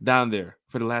down there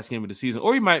for the last game of the season.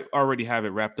 Or you might already have it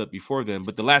wrapped up before then.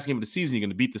 But the last game of the season, you're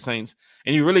going to beat the Saints.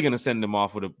 And you're really going to send them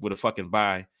off with a fucking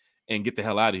bye and get the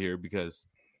hell out of here because,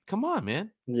 come on,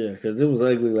 man. Yeah, because it was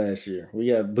ugly last year. We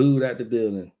got booed out the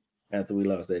building after we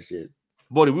lost that shit.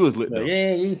 Boy, we was lit, though.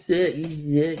 Yeah, you suck. You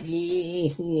suck.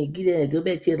 Yeah, get out. Go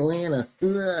back to Atlanta.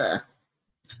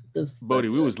 Bodie,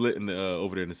 we was lit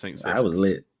over there in the Saints section. I was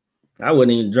lit. I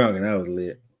wasn't even drunk, and I was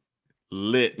lit.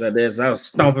 Lit. But I was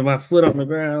stomping my foot on the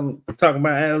ground, talking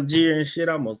about Algier and shit.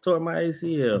 I almost tore my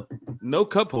ACL. No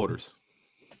cup holders.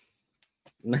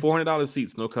 $400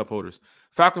 seats, no cup holders.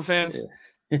 Falcon fans,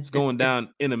 it's going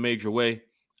down in a major way.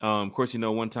 Of course,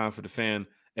 One Time for the Fan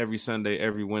every Sunday,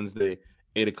 every Wednesday,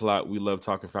 8 o'clock. We love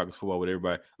talking Falcons football with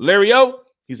everybody. Larry O,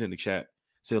 he's in the chat.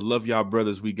 Said, love y'all,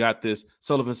 brothers. We got this.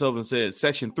 Sullivan said,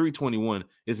 Section 321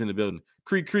 is in the building.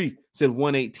 Cree said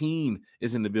 118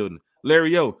 is in the building.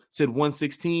 Larry O said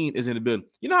 116 is in the building.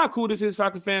 You know how cool this is,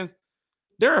 Falcon fans?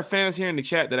 There are fans here in the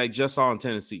chat that I just saw in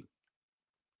Tennessee.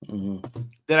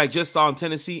 That I just saw in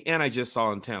Tennessee and I just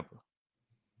saw in Tampa.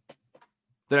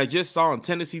 That I just saw in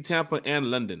Tennessee, Tampa,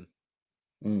 and London.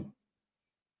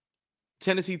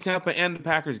 Tennessee, Tampa, and the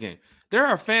Packers game. There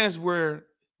are fans where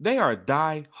they are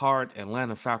die-hard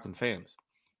Atlanta Falcon fans.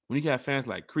 When you got fans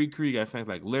like Cree, you got fans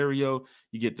like Lario,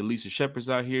 you get the Lisa Shepherds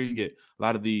out here, you get a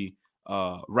lot of the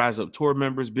Rise Up Tour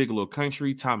members, Bigelow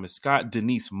Country, Thomas Scott,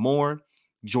 Denise Moore,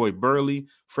 Joy Burley,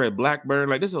 Fred Blackburn.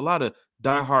 Like, there's a lot of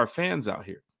die-hard fans out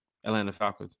here, Atlanta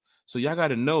Falcons. So y'all got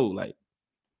to know, like,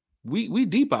 we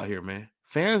deep out here, man.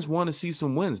 Fans want to see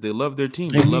some wins. They love their team.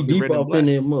 They love the red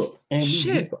and black.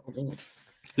 Shit.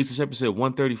 Lisa Shepard said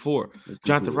 134.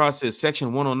 Jonathan Ross says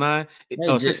Section 109.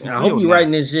 I hope you're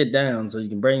writing this shit down so you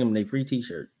can bring them their free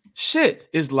t-shirt. Shit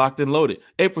is locked and loaded.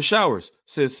 April Showers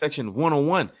says Section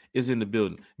 101 is in the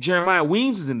building. Jeremiah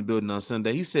Weems is in the building on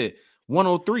Sunday. He said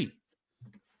 103.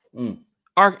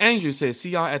 Archangel says,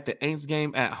 see y'all at the Aints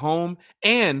game at home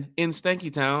and in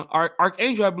Stanky Town.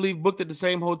 Archangel, I believe, booked at the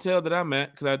same hotel that I'm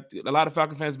at because a lot of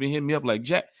Falcon fans been hitting me up like,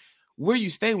 Jack, where you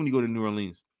stay when you go to New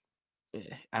Orleans?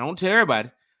 I don't tell everybody,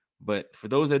 but for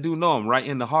those that do know, I'm right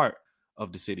in the heart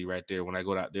of the city right there when I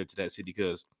go out there to that city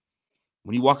because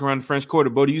when you walk around the French Quarter,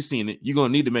 Bodie, you seen it, you're going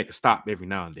to need to make a stop every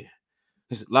now and then.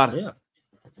 There's a lot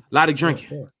of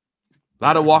drinking, a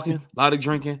lot of walking, a lot of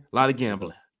drinking, a lot of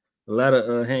gambling. A lot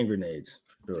of hand grenades.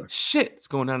 Sure. Shit, it's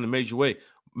going down in a major way.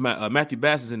 Matthew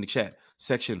Bass is in the chat,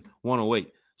 Section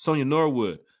 108. Sonia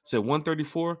Norwood said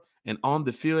 134 and on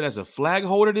the field as a flag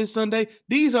holder this Sunday.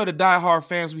 These are the diehard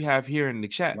fans we have here in the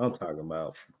chat. I'm talking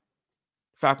about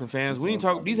Falcon fans. We ain't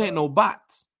talking. These ain't no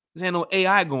bots. This ain't no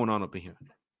AI going on up in here.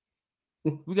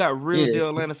 We got real deal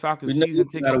Atlanta Falcons season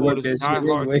ticket holders.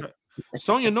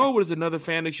 Sonia Norwood is another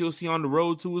fan that you'll see on the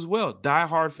road too as well.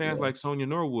 Diehard fans like Sonia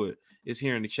Norwood is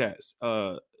here in the chats.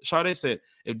 Sade said,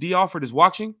 if D Alford is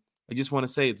watching, I just want to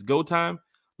say it's go time.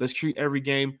 Let's treat every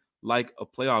game like a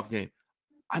playoff game.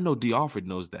 I know D Alford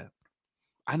knows that.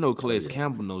 I know Calais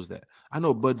Campbell knows that. I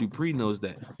know Bud Dupree knows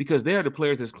that because they are the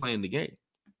players that's playing the game.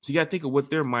 So you got to think of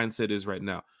what their mindset is right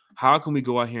now. How can we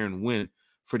go out here and win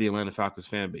for the Atlanta Falcons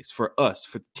fan base, for us,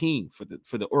 for the team, for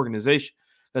the organization?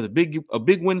 That's a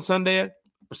big win Sunday at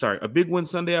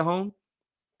home,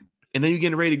 and then you're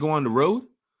getting ready to go on the road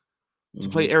to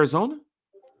play Arizona,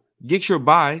 get your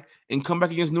bye, and come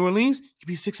back against New Orleans. You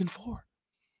be 6-4.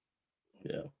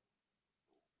 Yeah,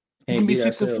 you can be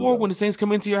 6-4 when the Saints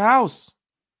come into your house.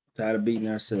 Tired of beating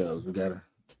ourselves. We gotta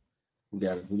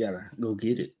go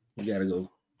get it. We gotta go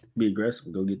be aggressive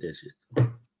and go get that shit.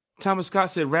 Thomas Scott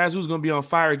said Razoo's gonna be on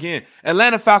fire again.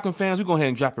 Atlanta Falcon fans, we're going ahead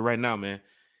and drop it right now, man.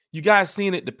 You guys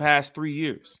seen it the past 3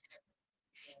 years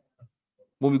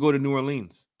when we go to New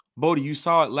Orleans. Bodie, you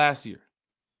saw it last year.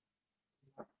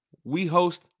 We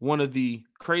host one of the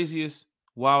craziest,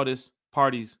 wildest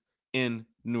parties in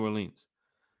New Orleans.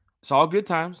 It's all good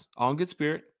times, all in good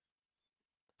spirit.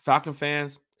 Falcon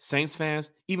fans Saints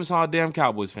fans, even saw a damn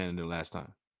Cowboys fan in there last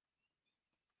time.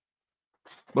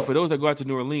 But for those that go out to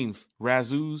New Orleans,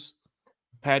 Razoo's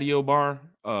patio bar,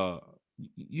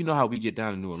 you know how we get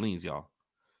down in New Orleans, y'all.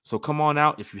 So come on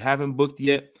out if you haven't booked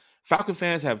yet. Falcon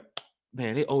fans have,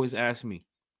 man, they always ask me,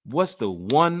 what's the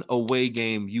one away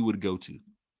game you would go to?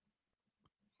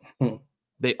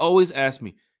 They always ask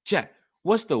me, Jack,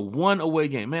 what's the one away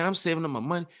game? Man, I'm saving up my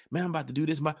money. Man, I'm about to do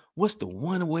this. What's the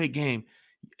one away game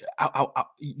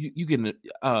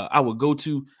I would go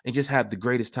to and just have the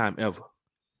greatest time ever?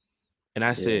 And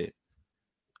I said,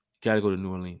 gotta go to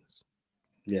New Orleans.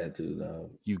 Yeah, dude.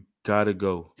 You gotta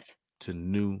go to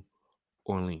New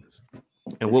Orleans.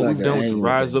 And what we've done with the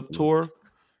Rise Up tour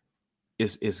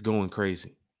is going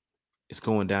crazy. It's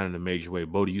going down in a major way.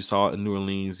 Bodie, you saw it in New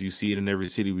Orleans. You see it in every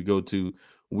city we go to.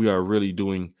 We are really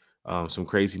doing some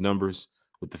crazy numbers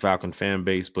with the Falcon fan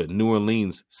base, but New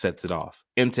Orleans sets it off.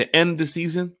 And to end the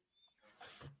season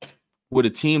with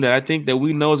a team that I think that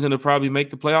we know is going to probably make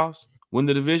the playoffs, win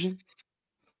the division,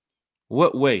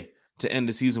 what way to end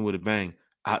the season with a bang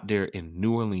out there in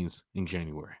New Orleans in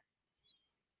January?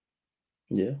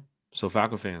 Yeah. So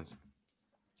Falcon fans,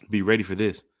 be ready for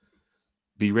this.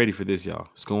 Be ready for this, y'all.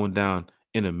 It's going down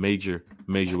in a major,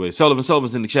 major way.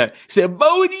 Sullivan's in the chat. He said,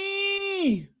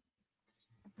 Bodie!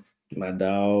 My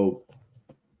dog.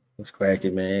 What's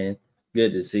cracking, man?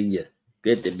 Good to see you.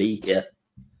 Good to be here.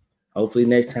 Hopefully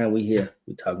next time we here,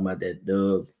 we talking about that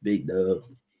dub, big dub.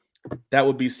 That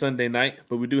would be Sunday night,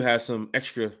 but we do have some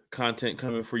extra content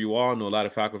coming for you all. I know a lot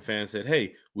of Falcon fans said,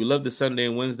 hey, we love the Sunday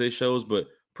and Wednesday shows, but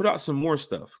put out some more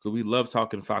stuff because we love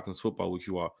talking Falcons football with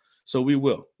you all. So we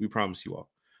will. We promise you all.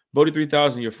 Bodie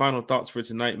 3000, your final thoughts for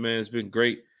tonight, man. It's been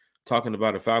great talking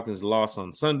about a Falcons loss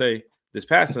on Sunday, this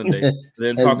past Sunday,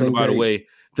 then talking about a way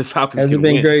the Falcons can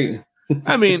win. Great.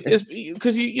 I mean, it's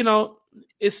because, you know,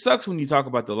 it sucks when you talk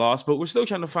about the loss, but we're still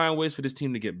trying to find ways for this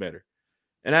team to get better.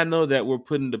 And I know that we're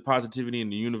putting the positivity in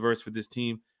the universe for this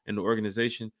team and the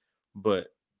organization, but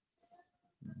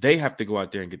they have to go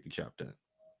out there and get the job done.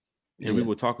 And we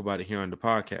will talk about it here on the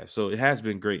podcast. So it has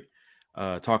been great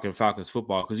talking Falcons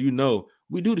football because, you know,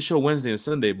 we do the show Wednesday and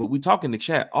Sunday, but we talk in the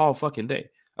chat all fucking day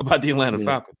about the Atlanta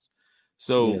Falcons.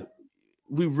 So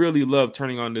we really love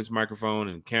turning on this microphone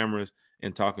and cameras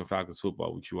and talking Falcons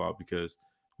football with you all because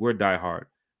we're diehard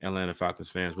Atlanta Falcons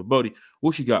fans. But, Bodie,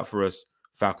 what you got for us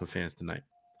Falcon fans tonight?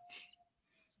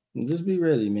 Just be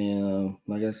ready, man.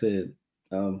 Like I said,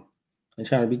 I'm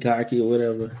trying to be cocky or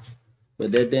whatever,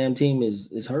 but that damn team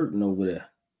is hurting over there.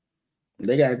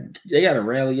 They got to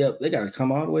rally up. They got to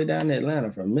come all the way down to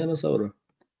Atlanta from Minnesota,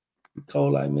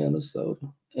 cold like Minnesota,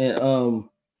 and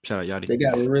shout out Yachty. They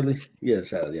got to really,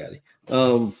 shout out Yachty.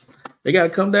 They got to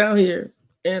come down here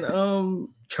and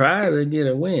try to get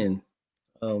a win,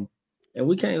 and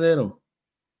we can't let them.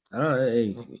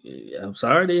 I'm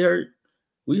sorry they hurt.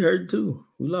 We hurt too.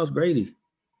 We lost Grady.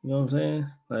 You know what I'm saying?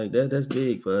 Like that's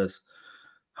big for us.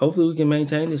 Hopefully we can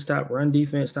maintain this top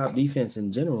defense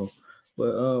in general.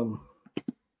 But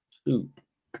shoot,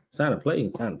 it's time to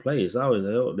play. It's always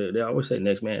they always say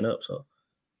next man up. So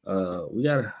we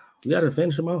gotta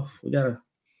finish them off. We gotta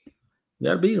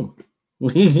beat them.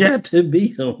 We got to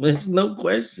beat them. There's no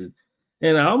question.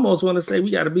 And I almost want to say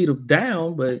we got to beat them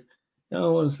down, but I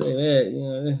don't want to say that. You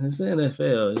know, it's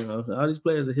NFL. You know, all these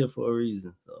players are here for a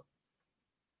reason. So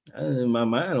in my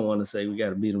mind, I don't want to say we got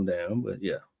to beat them down, but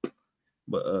we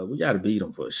got to beat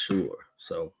them for sure.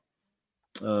 So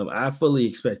I fully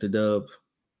expect a dub,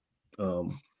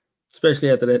 especially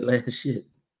after that last shit.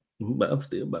 But I'm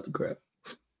still about to crap.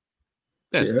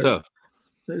 That's tough.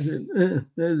 I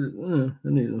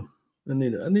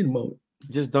need a moment.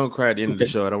 Just don't cry at the end of the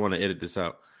show. I don't want to edit this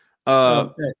out.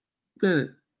 You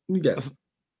got it.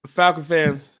 Falcon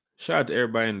fans, shout out to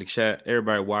everybody in the chat,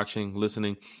 everybody watching,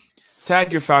 listening.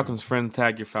 Tag your Falcons friends,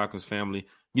 tag your Falcons family.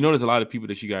 You know there's a lot of people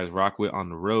that you guys rock with on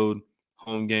the road,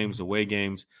 home games, away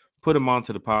games. Put them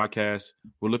onto the podcast.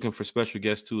 We're looking for special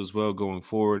guests too as well going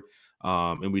forward.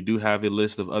 And we do have a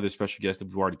list of other special guests that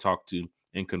we've already talked to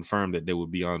and confirmed that they will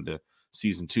be on the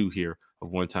season 2 here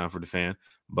of One Time for the Fan.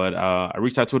 But I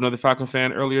reached out to another Falcon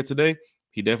fan earlier today.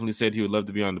 He definitely said he would love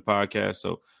to be on the podcast.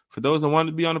 So for those that want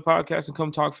to be on the podcast and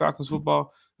come talk Falcons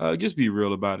football, just be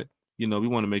real about it. You know, we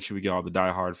want to make sure we get all the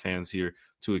diehard fans here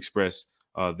to express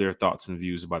their thoughts and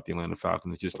views about the Atlanta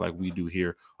Falcons, just like we do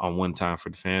here on One Time for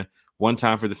the Fan. One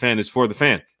Time for the Fan is for the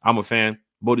fan. I'm a fan.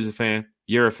 Bodie's a fan.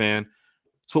 You're a fan.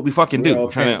 It's what we fucking do. We're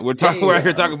out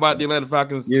here talking about the Atlanta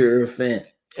Falcons. You're a fan.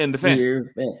 And the fan. You're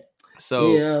a fan.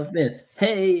 So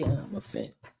hey, I'm a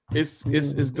fan.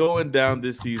 It's going down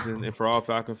this season, and for all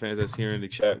Falcon fans that's here in the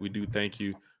chat, we do thank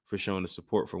you for showing the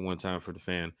support for One Time for the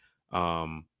Fan.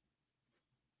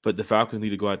 but the Falcons need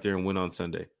to go out there and win on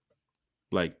Sunday.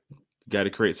 Like, got to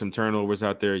create some turnovers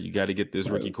out there. You got to get this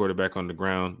rookie quarterback on the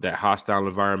ground. That hostile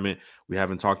environment, we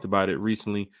haven't talked about it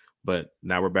recently, but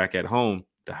now we're back at home.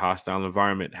 The hostile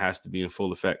environment has to be in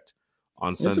full effect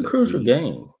on Sunday. It's a crucial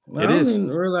game. I don't even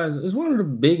realize it's one of the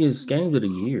biggest games of the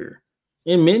year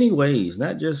in many ways.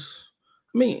 Not just,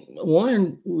 I mean,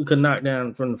 one, we could knock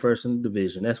down from the first in the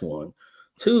division. That's one.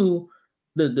 Two,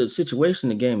 the situation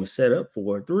the game is set up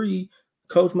for. Three,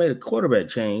 coach made a quarterback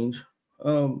change.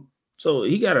 So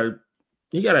he gotta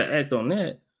act on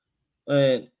that.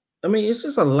 I mean, it's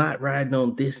just a lot riding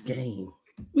on this game.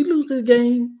 We lose this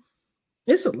game,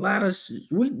 it's a lot of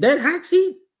that hot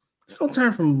seat. It's gonna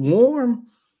turn from warm.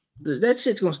 That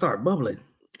shit's gonna start bubbling.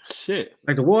 Shit,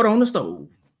 like the water on the stove.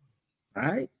 All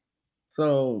right,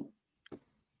 so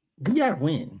we gotta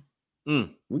win.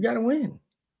 We gotta win.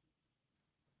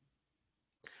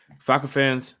 Falcon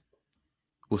fans,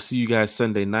 we'll see you guys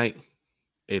Sunday night,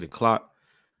 8:00.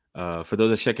 For those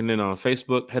that are checking in on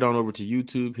Facebook, head on over to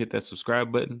YouTube, hit that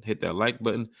subscribe button, hit that like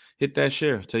button, hit that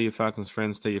share. Tell your Falcons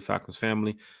friends, tell your Falcons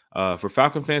family. For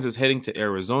Falcon fans that's heading to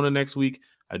Arizona next week,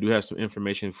 I do have some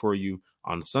information for you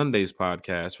on Sunday's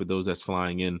podcast. For those that's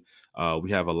flying in,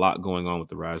 we have a lot going on with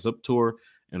the Rise Up Tour.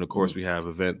 And, of course, we have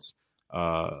events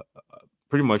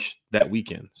pretty much that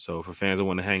weekend. So for fans that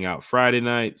want to hang out Friday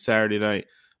night, Saturday night,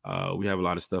 we have a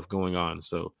lot of stuff going on.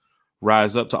 So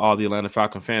rise up to all the Atlanta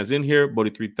Falcon fans in here.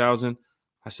 Bodie 3000,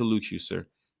 I salute you, sir.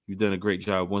 You've done a great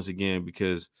job once again,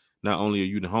 because not only are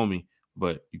you the homie,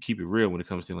 but you keep it real when it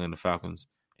comes to Atlanta Falcons.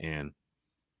 And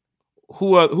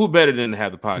who better than to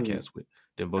have the podcast with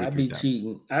than Bodie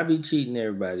 3000? I'd be cheating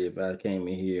everybody if I came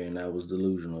in here and I was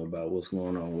delusional about what's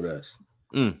going on with us.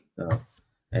 So,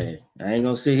 hey, I ain't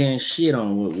gonna sit here and shit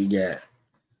on what we got.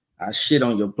 I shit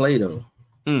on your play though.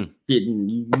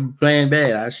 You playing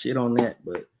bad. I shit on that,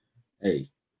 but hey,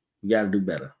 we got to do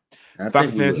better.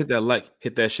 Falcon fans, hit that like,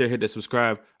 hit that share, hit that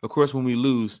subscribe. Of course, when we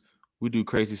lose, we do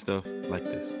crazy stuff like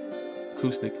this.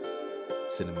 Acoustic,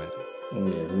 cinematic.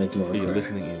 Yeah, make you for your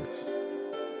listening ears.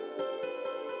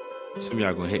 Some of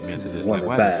y'all going to hate me after this. Like,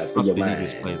 why the fuck did he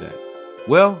just play that?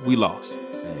 Well, we lost.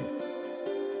 Hey.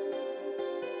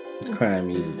 It's crying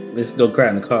music. Let's go cry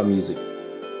in the car music.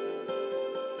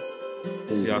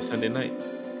 See y'all Sunday night,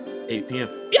 8 p.m.